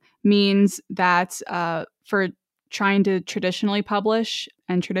 Querying means that for trying to traditionally publish,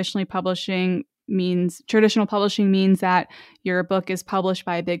 and traditional publishing means that your book is published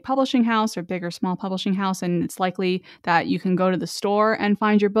by a big publishing house or big or small publishing house, and it's likely that you can go to the store and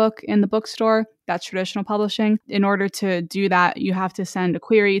find your book in the bookstore. That's traditional publishing. In order to do that, you have to send a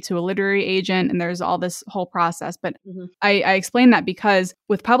query to a literary agent, and there's all this whole process. But Hmm. I explain that because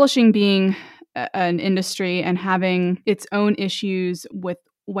with publishing being an industry and having its own issues with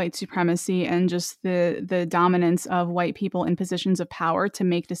white supremacy and just the dominance of white people in positions of power to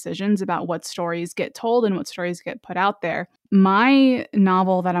make decisions about what stories get told and what stories get put out there. My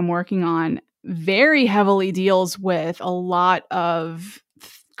novel that I'm working on very heavily deals with a lot of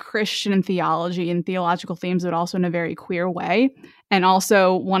Christian theology and theological themes, but also in a very queer way. And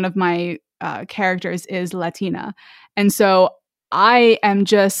also, one of my characters is Latina. And so I am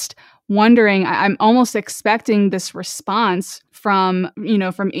just wondering, I'm almost expecting this response from,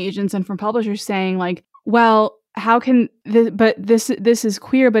 from agents and from publishers saying like, well, how can this is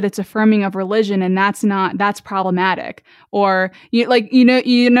queer, but it's affirming of religion, and that's problematic. Or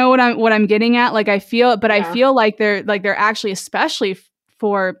you know what I'm getting at. Like I Yeah. feel like they're actually, especially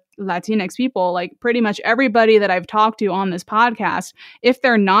for Latinx people, like pretty much everybody that I've talked to on this podcast, if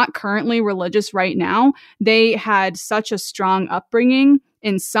they're not currently religious right now, they had such a strong upbringing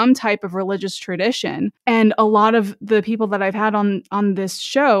in some type of religious tradition. And a lot of the people that I've had on this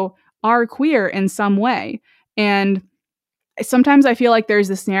show are queer in some way. And sometimes I feel like there's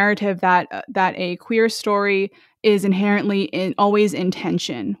this narrative that a queer story is inherently always in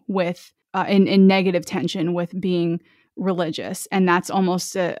tension with in negative tension with being religious, and that's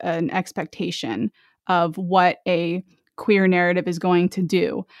almost an expectation of what a queer narrative is going to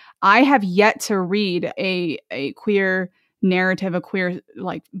do. I have yet to read a queer narrative, a queer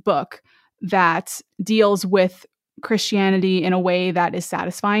like book that deals with Christianity in a way that is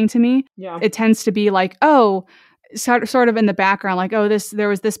satisfying to me. Yeah. It tends to be like, oh, sort of in the background, like, oh, there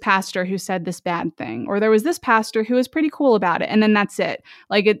was this pastor who said this bad thing, or there was this pastor who was pretty cool about it, and then that's it.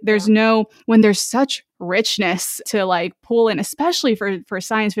 Like, there's Yeah. no, when there's such richness to like pull in, especially for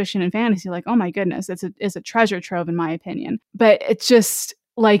science fiction and fantasy, like, oh my goodness, it's a treasure trove in my opinion. But it's just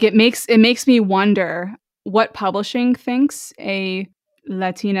like it makes me wonder what publishing thinks a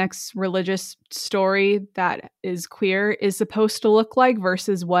Latinx religious story that is queer is supposed to look like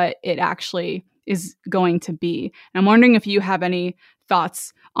versus what it actually is going to be. And I'm wondering if you have any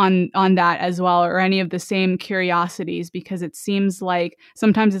thoughts on that as well, or any of the same curiosities, because it seems like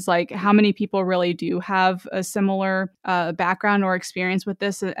sometimes it's like, how many people really do have a similar background or experience with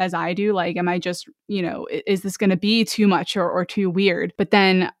this as I do? Like, am I just, is this going to be too much or too weird? But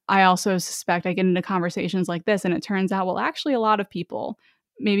then I also suspect I get into conversations like this and it turns out, well, actually a lot of people,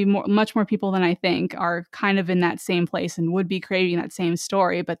 maybe much more people than I think, are kind of in that same place and would be creating that same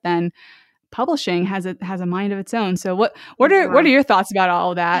story. But then publishing has a mind of its own. So what are Yeah. your thoughts about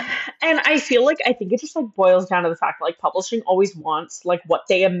all of that? And I think it just like boils down to the fact that like publishing always wants like what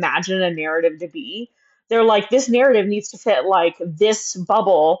they imagine a narrative to be. They're like, this narrative needs to fit like this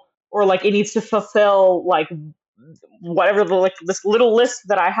bubble, or like it needs to fulfill like whatever the like this little list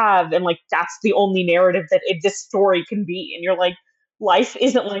that I have, and like that's the only narrative that this story can be. And you're like, life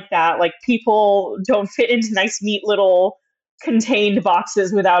isn't like that. Like people don't fit into nice neat little contained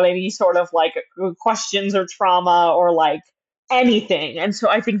boxes without any sort of like questions or trauma or like anything. And so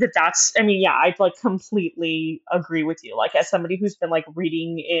I think that that's, I mean, yeah, I like completely agree with you. Like as somebody who's been like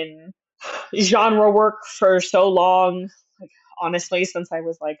reading in genre work for so long, like honestly, since I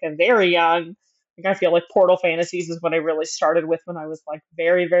was like a very young, like I feel like Portal Fantasies is what I really started with when I was like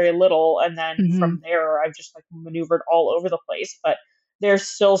very, very little. And then Mm-hmm. from there, I've just like maneuvered all over the place. But there's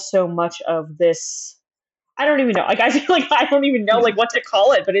still so much of this I don't even know. Like, I feel like I don't even know Yeah. like what to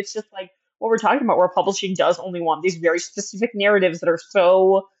call it, but it's just like what we're talking about, where publishing does only want these very specific narratives that are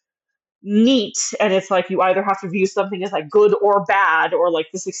so neat, and it's like you either have to view something as like good or bad, or like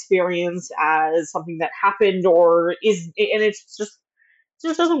this experience as something that happened or is, and it's just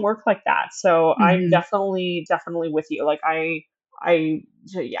doesn't work like that. So I'm Hmm. definitely with you. Like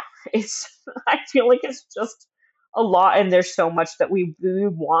yeah, it's I feel like it's just a lot, and there's so much that we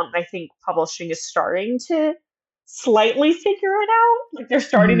want. I think publishing is starting to slightly figure it out. Like they're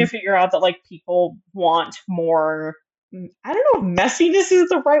starting Hmm. to figure out that like people want more. I don't know if messiness is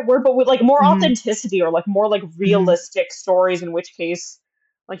the right word, but with like more Hmm. authenticity, or like more like Hmm. realistic stories. In which case,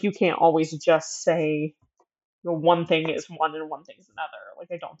 like you can't always just say one thing is one and one thing is another. Like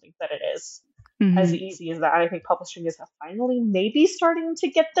I don't think that it is as Hmm. easy as that. I think publishing is finally maybe starting to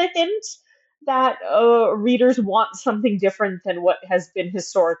get the hint that readers want something different than what has been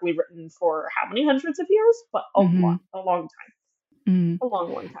historically written for how many hundreds of years, but Hmm. a long time, Hmm. a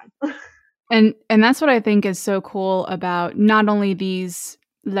long time. And that's what I think is so cool about not only these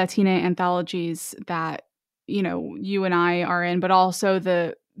Latina anthologies that, you know, you and I are in, but also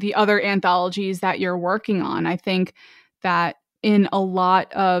the other anthologies that you're working on. I think that in a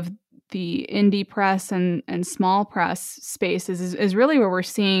lot of the indie press and small press spaces is really where we're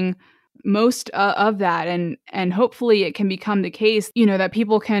seeing most of that, and hopefully it can become the case, you know, that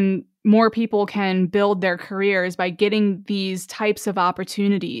more people can build their careers by getting these types of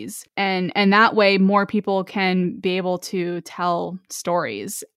opportunities, and that way more people can be able to tell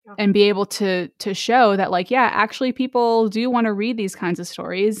stories Yeah. and be able to show that, like, yeah, actually people do want to read these kinds of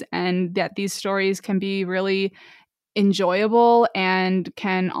stories, and that these stories can be really enjoyable and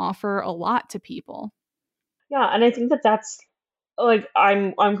can offer a lot to people. Yeah, and I think that that's like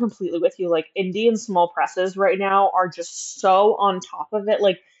I'm completely with you. Like indie and small presses right now are just so on top of it.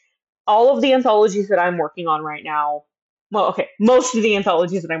 Like all of the anthologies that I'm working on right now, well, okay, most of the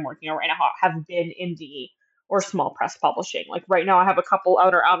anthologies that I'm working on right now have been indie or small press publishing. Like right now, I have a couple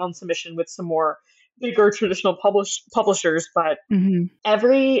out on submission with some more bigger traditional publishers, but Hmm.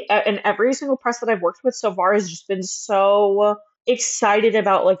 every single press that I've worked with so far has just been so excited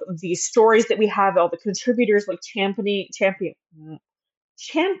about like these stories that we have, all the contributors like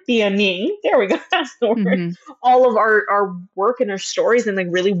championing, there we go, that's the word, Hmm. all of our work and our stories, and like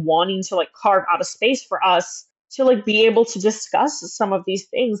really wanting to like carve out a space for us to like be able to discuss some of these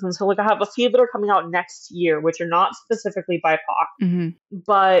things. And so like I have a few that are coming out next year, which are not specifically BIPOC, Hmm.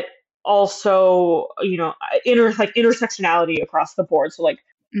 but also, you know, intersectionality across the board. So like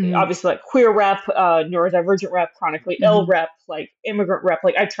Hmm. obviously like queer rep, neurodivergent rep, chronically ill Hmm. rep, like immigrant rep.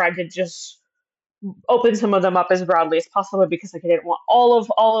 Like I tried to just open some of them up as broadly as possible, because like I didn't want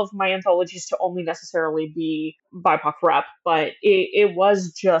all of my anthologies to only necessarily be BIPOC rep, but it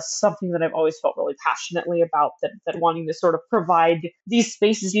was just something that I've always felt really passionately about, that wanting to sort of provide these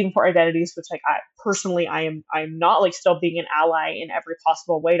spaces even for identities, which like I personally I'm not, like still being an ally in every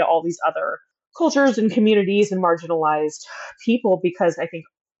possible way to all these other cultures and communities and marginalized people, because I think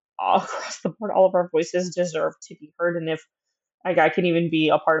all across the board all of our voices deserve to be heard. And if like I can even be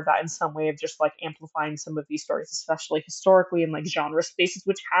a part of that in some way, of just like amplifying some of these stories, especially historically in like genre spaces,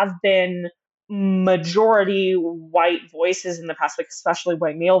 which have been majority white voices in the past, like especially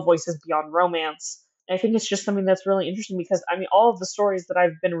white male voices beyond romance. I think it's just something that's really interesting, because I mean, all of the stories that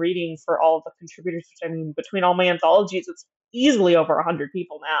I've been reading for all of the contributors, which I mean, between all my anthologies, it's easily over 100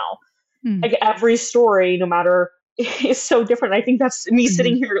 people now. Like every story, no matter, is so different. I think that's me Hmm.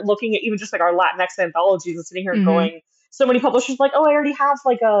 sitting here looking at even just like our Latinx anthologies and sitting here Hmm. going, so many publishers like, oh, I already have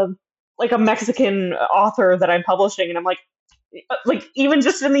like a Mexican author that I'm publishing, and I'm like even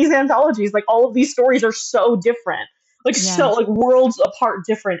just in these anthologies, like all of these stories are so different, like so Yes. like worlds apart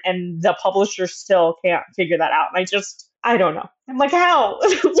different, and the publisher still can't figure that out. And I don't know. I'm like, how?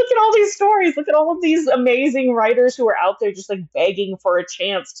 Look at all these stories. Look at all of these amazing writers who are out there just like begging for a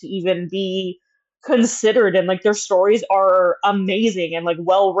chance to even be considered, and like their stories are amazing and like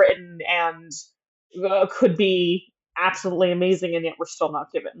well written, and could be absolutely amazing, and yet we're still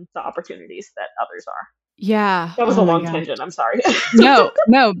not given the opportunities that others are. Yeah. That was Oh a my long gosh. tangent. I'm sorry. No,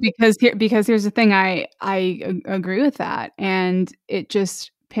 no, because here's the thing. Agree with that, and it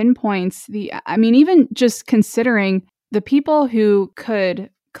just pinpoints the. I mean, even just considering the people who could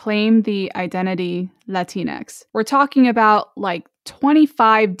claim the identity Latinx, we're talking about like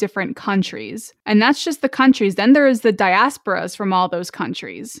 25 different countries, and that's just the countries. Then there is the diasporas from all those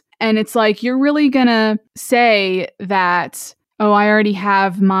countries, and it's like you're really gonna say that. Oh, I already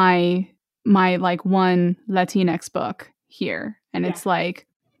have my like one Latinx book here. And Yeah. it's like,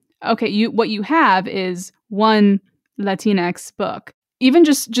 okay, what you have is one Latinx book. even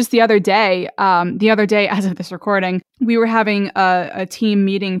just the other day, as of this recording, we were having a team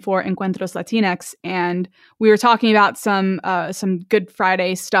meeting for Encuentros Latinx, and we were talking about some Good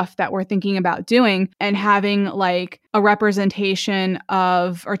Friday stuff that we're thinking about doing, and having like a representation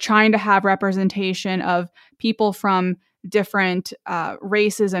of, or trying to have representation of people from different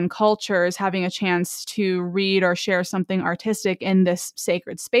races and cultures having a chance to read or share something artistic in this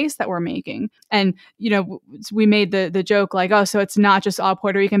sacred space that we're making. And, we made the joke like, oh, so it's not just all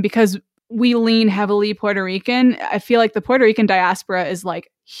Puerto Rican, because we lean heavily Puerto Rican. I feel like the Puerto Rican diaspora is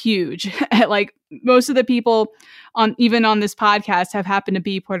like huge. Like most of the people even on this podcast have happened to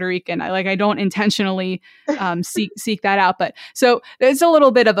be Puerto Rican. I don't intentionally seek that out, but so there's a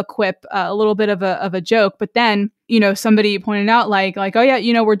little bit of a quip, a little bit of a joke. But then somebody pointed out like oh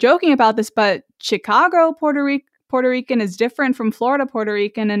yeah, we're joking about this, but Chicago Puerto Rican is different from Florida Puerto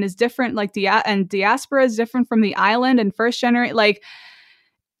Rican, and is different like and diaspora is different from the island and first generation like.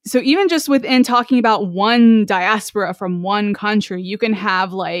 So even just within talking about one diaspora from one country, you can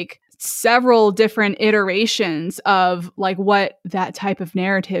have like several different iterations of like what that type of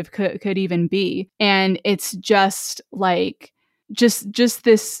narrative could even be. And it's just like just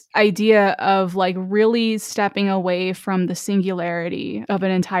this idea of like really stepping away from the singularity of an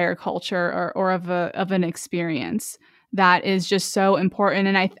entire culture or of an experience that is just so important.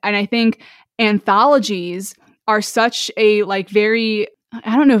 And I think anthologies are such a like very,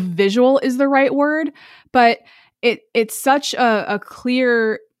 I don't know if visual is the right word, but it's such a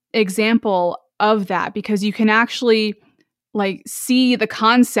clear example of that, because you can actually like see the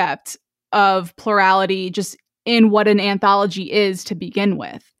concept of plurality just in what an anthology is to begin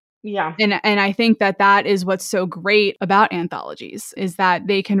with. Yeah. And I think that is what's so great about anthologies, is that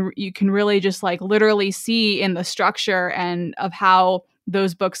you can really just like literally see in the structure and of how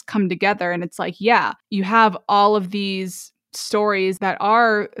those books come together. And it's like, yeah, you have all of these stories that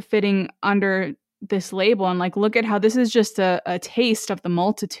are fitting under this label, and like look at how this is just a taste of the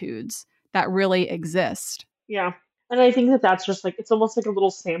multitudes that really exist. Yeah. And I think that's just like, it's almost like a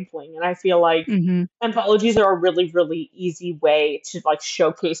little sampling. And I feel like anthologies are a really, really easy way to like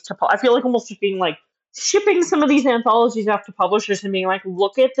showcase I feel like almost just being like shipping some of these anthologies out to publishers and being like,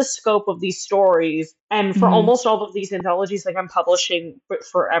 look at the scope of these stories. And for almost all of these anthologies, like I'm publishing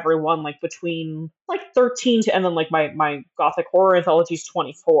for everyone, like between like 13 to, and then like my gothic horror anthology is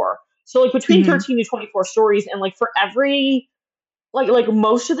 24. So like between 13 to 24 stories, and like for every, like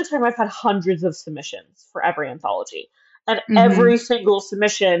most of the time I've had hundreds of submissions for every anthology. And every single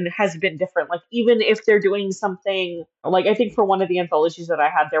submission has been different. Like even if they're doing something, like I think for one of the anthologies that I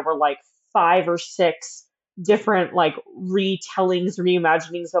had, there were like 5 or 6 different like retellings,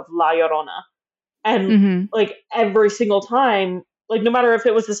 reimaginings of La Llorona. And like every single time, like no matter if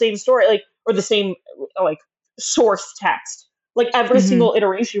it was the same story, like, or the same like source text, like every single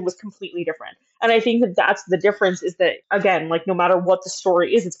iteration was completely different. And I think that's the difference, is that again, like no matter what the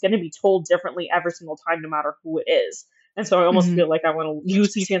story is, it's going to be told differently every single time, no matter who it is. And so I almost feel like I want to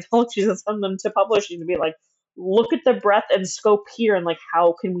use these anthologies and send them to publishing to be like, look at the breadth and scope here, and like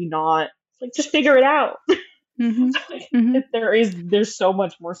how can we not like just figure it out? There's so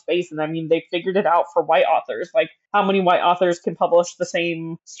much more space. And I mean, they figured it out for white authors. Like how many white authors can publish the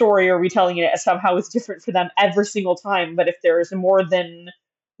same story or retelling it somehow is different for them every single time. But if there is more than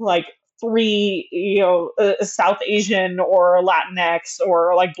like 3 South Asian or Latinx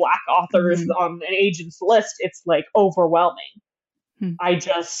or like Black authors on an agent's list, it's like overwhelming. I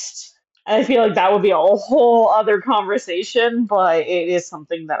feel like that would be a whole other conversation, but it is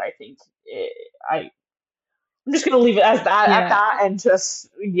something that I think I'm just going to leave it as that at that, and just,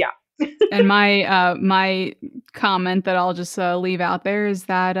 yeah. And my comment that I'll just leave out there is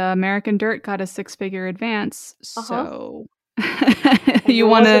that American Dirt got a 6-figure advance. So you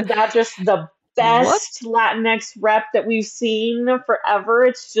want to... that just the best Latinx rep that we've seen forever?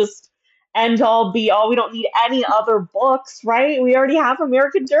 It's just end all be all. We don't need any other books, right? We already have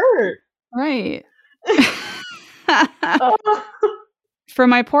American Dirt. Right. For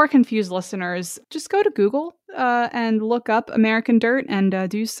my poor confused listeners, just go to Google and look up American Dirt and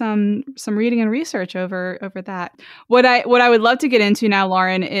do some reading and research over that. What I would love to get into now,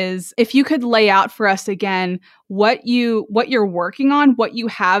 Lauren, is if you could lay out for us again what you're working on, what you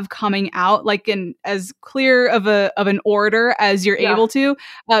have coming out, like in as clear of an order as you're able to,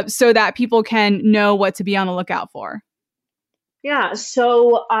 so that people can know what to be on the lookout for. Yeah,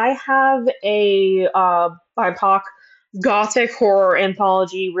 so I have a BIPOC Gothic horror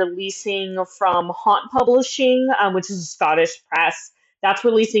anthology releasing from Haunt Publishing, which is a Scottish press. That's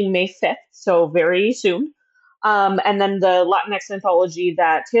releasing May 5th, so very soon. And then the Latinx anthology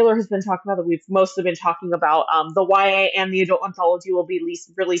that Taylor has been talking about, that we've mostly been talking about, the YA and the adult anthology will be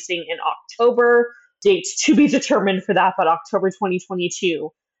releasing in October. Dates to be determined for that, but October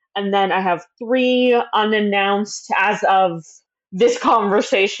 2022. And then I have 3 unannounced as of this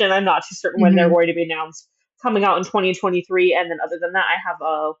conversation. I'm not too certain when they're Mm-hmm. going to be announced, coming out in 2023. And then other than that, I have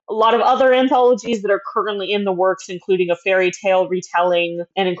a lot of other anthologies that are currently in the works, including a fairy tale retelling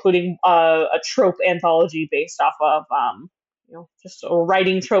and including a trope anthology based off of, just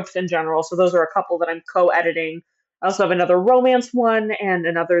writing tropes in general. So those are a couple that I'm co-editing. I also have another romance one and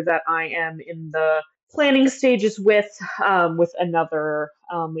another that I am in the planning stages with another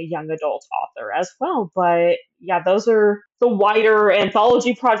young adult author as well. But yeah, those are the wider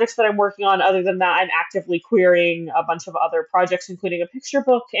anthology projects that I'm working on. Other than that, I'm actively querying a bunch of other projects, including a picture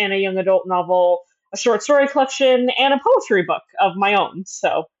book and a young adult novel, a short story collection, and a poetry book of my own.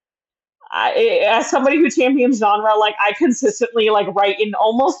 So as somebody who champions genre, like I consistently like write in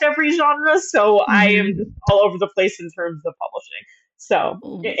almost every genre, so I am just all over the place in terms of publishing. So,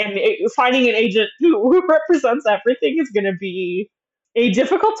 and finding an agent who represents everything is going to be a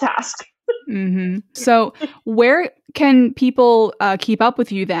difficult task. Mm-hmm. So, where can people keep up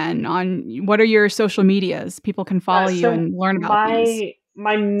with you then? On what are your social medias? People can follow you So and learn about these.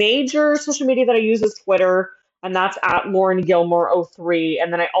 my major social media that I use is Twitter, and that's at Lauren Gilmore 03.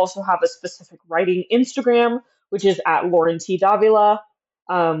 And then I also have a specific writing Instagram, which is at Lauren T Davila.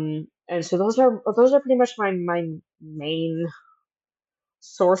 And so those are pretty much my main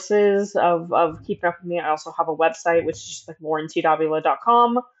sources of keeping up with me. I also have a website, which is just like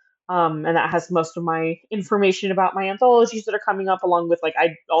laurentdavila.com. And that has most of my information about my anthologies that are coming up, along with like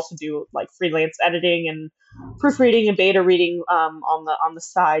I also do like freelance editing and proofreading and beta reading on the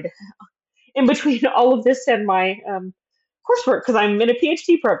side in between all of this and my coursework, because I'm in a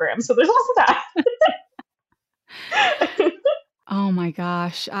PhD program. So there's also that. Oh my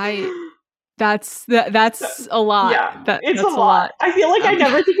gosh, that's a lot. Yeah, it's a That's a lot. lot. I feel like I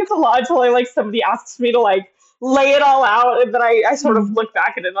never think it's a lot until I like somebody asks me to like lay it all out, and then I sort of look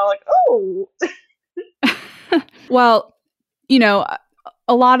back at it and I'm like, oh. Well, you know,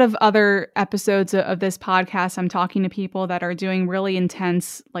 a lot of other episodes of this podcast, I'm talking to people that are doing really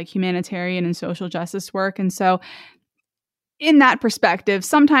intense, like humanitarian and social justice work. And so, in that perspective,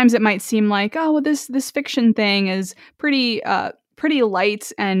 sometimes it might seem like, oh, well, this fiction thing is pretty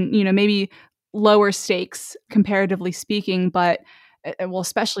light and maybe lower stakes comparatively speaking, but well,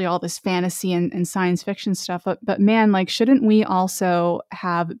 especially all this fantasy and science fiction stuff. But man, like, shouldn't we also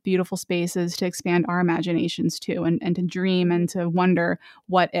have beautiful spaces to expand our imaginations too, and to dream and to wonder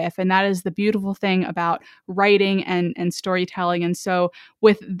what if? And that is the beautiful thing about writing and storytelling. And so,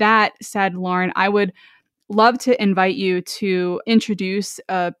 with that said, Lauren, I would love to invite you to introduce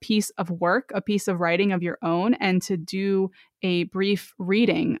a piece of work, a piece of writing of your own, and to do a brief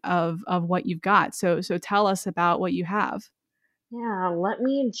reading of what you've got. So tell us about what you have. Yeah, let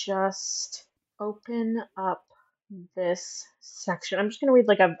me just open up this section. I'm just going to read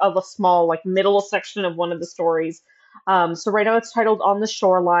like a small, like middle section of one of the stories. So right now it's titled On the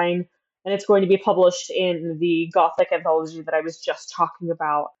Shoreline, and it's going to be published in the Gothic anthology that I was just talking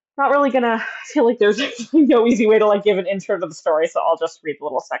about. Not really gonna I feel like there's no easy way to like give an intro to the story, so I'll just read the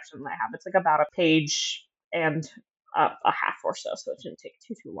little section that I have. It's like about a page and a half or so it shouldn't take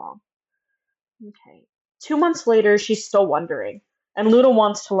too long. Okay. 2 months later, she's still wondering. And Luna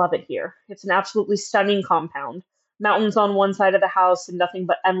wants to love it here. It's an absolutely stunning compound. Mountains on one side of the house and nothing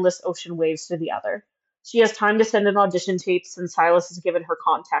but endless ocean waves to the other. She has time to send in audition tapes, and Silas has given her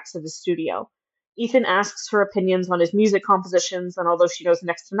contacts at his studio. Ethan asks her opinions on his music compositions, and although she knows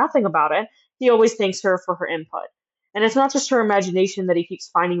next to nothing about it, he always thanks her for her input. And it's not just her imagination that he keeps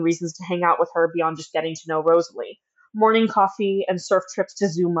finding reasons to hang out with her beyond just getting to know Rosalie. Morning coffee and surf trips to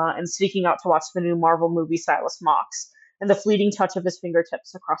Zuma and sneaking out to watch the new Marvel movie Silas mocks, and the fleeting touch of his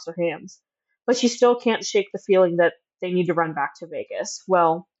fingertips across her hands. But she still can't shake the feeling that they need to run back to Vegas.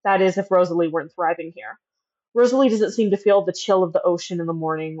 Well, that is if Rosalie weren't thriving here. Rosalie doesn't seem to feel the chill of the ocean in the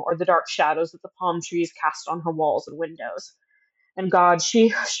morning or the dark shadows that the palm trees cast on her walls and windows. And God,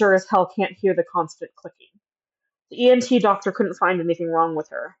 she sure as hell can't hear the constant clicking. The ENT doctor couldn't find anything wrong with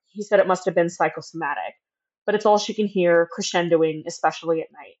her. He said it must have been psychosomatic, but it's all she can hear, crescendoing, especially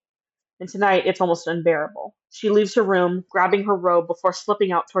at night. And tonight it's almost unbearable. She leaves her room, grabbing her robe before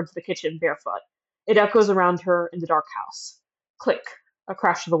slipping out towards the kitchen barefoot. It echoes around her in the dark house. Click, a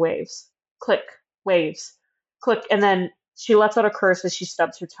crash of the waves. Click, waves. Click, and then she lets out a curse as she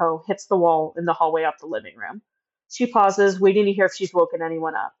stubs her toe, hits the wall in the hallway up the living room. She pauses, waiting to hear if she's woken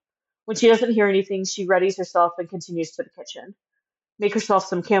anyone up. When she doesn't hear anything, she readies herself and continues to the kitchen. make herself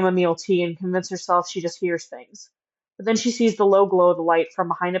some chamomile tea, and convince herself she just hears things. But then she sees the low glow of the light from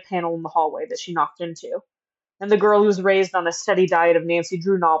behind a panel in the hallway that she knocked into. And the girl who's raised on a steady diet of Nancy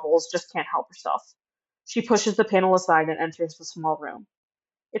Drew novels just can't help herself. She pushes the panel aside and enters the small room.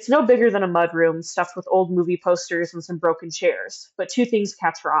 It's no bigger than a mudroom, stuffed with old movie posters and some broken chairs, but two things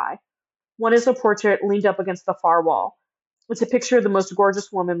catch her eye. One is a portrait leaned up against the far wall. It's a picture of the most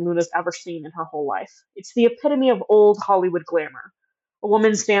gorgeous woman Luna's ever seen in her whole life. It's the epitome of old Hollywood glamour. A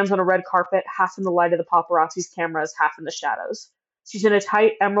woman stands on a red carpet, half in the light of the paparazzi's cameras, half in the shadows. She's in a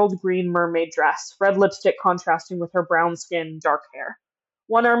tight emerald green mermaid dress, red lipstick contrasting with her brown skin and dark hair.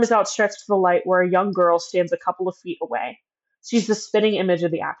 One arm is outstretched to the light where a young girl stands a couple of feet away. She's the spitting image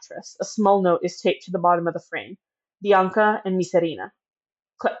of the actress. A small note is taped to the bottom of the frame. Bianca and Miserina.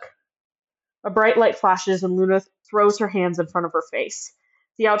 Click. A bright light flashes and Luna throws her hands in front of her face.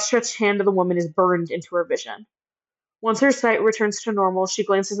 The outstretched hand of the woman is burned into her vision. Once her sight returns to normal, she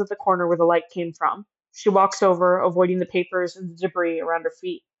glances at the corner where the light came from. She walks over, avoiding the papers and the debris around her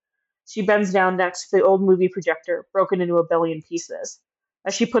feet. She bends down next to the old movie projector, broken into a billion pieces.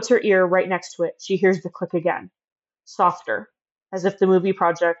 As she puts her ear right next to it, she hears the click again. Softer, as if the movie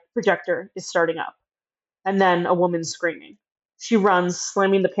projector is starting up. And then a woman screaming. She runs,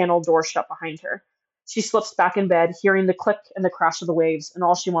 slamming the panel door shut behind her. She slips back in bed, hearing the click and the crash of the waves, and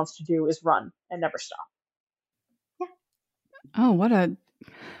all she wants to do is run and never stop. Yeah. Oh, what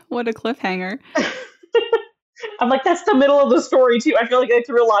a cliffhanger. I'm like, that's the middle of the story too. I feel like I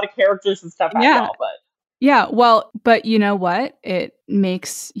threw a lot of characters and stuff at y'all, but yeah, well, but you know what? It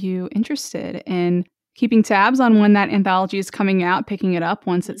makes you interested in keeping tabs on when that anthology is coming out, picking it up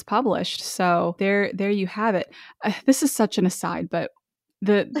once it's published. So there you have it. This is such an aside, but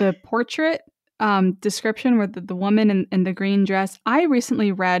the portrait description where the woman in the green dress. I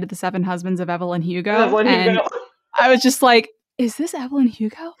recently read The Seven Husbands of Evelyn Hugo, I was just like, is this Evelyn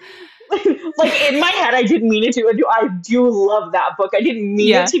Hugo? Like in my head, I didn't mean it to. I do love that book. I didn't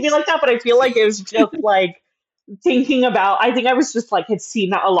mean it to be like that, but I feel like it was just like thinking about. I think I was just like had seen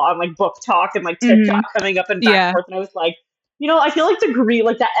that a lot on like Book Talk and like TikTok coming up and back and forth, and I was like, you know, I feel like the green,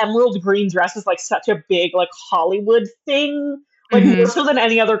 like that emerald green dress is like such a big like Hollywood thing, like more so than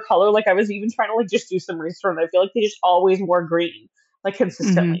any other color. Like I was even trying to like just do some research, and I feel like they just always wore green like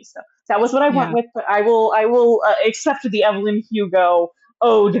consistently. So that was what I went with. But I will accept the Evelyn Hugo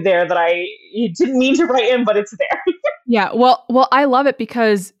ode there that I didn't mean to write in, but it's there. Yeah, well, I love it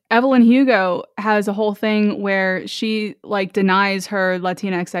because Evelyn Hugo has a whole thing where she like denies her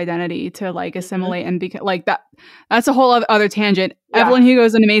Latinx identity to like assimilate and become like that. That's a whole other tangent. Yeah. Evelyn Hugo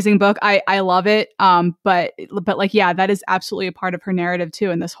is an amazing book. I love it. But like, yeah, that is absolutely a part of her narrative too.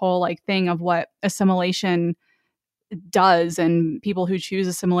 And this whole like thing of what assimilation does and people who choose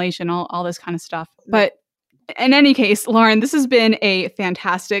assimilation, all this kind of stuff. But in any case, Lauren, this has been a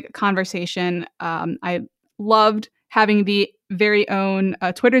fantastic conversation. I loved having the very own,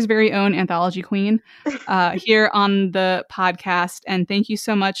 Twitter's very own anthology queen here on the podcast. And thank you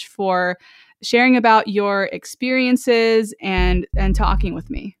so much for sharing about your experiences and talking with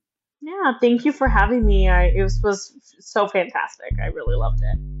me. Yeah, thank you for having me. It was so fantastic. I really loved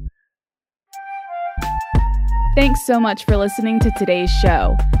it. Thanks so much for listening to today's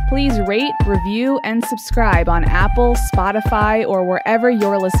show. Please rate, review, and subscribe on Apple, Spotify, or wherever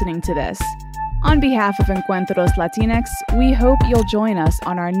you're listening to this. On behalf of Encuentros Latinx, we hope you'll join us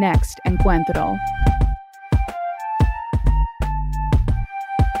on our next Encuentro.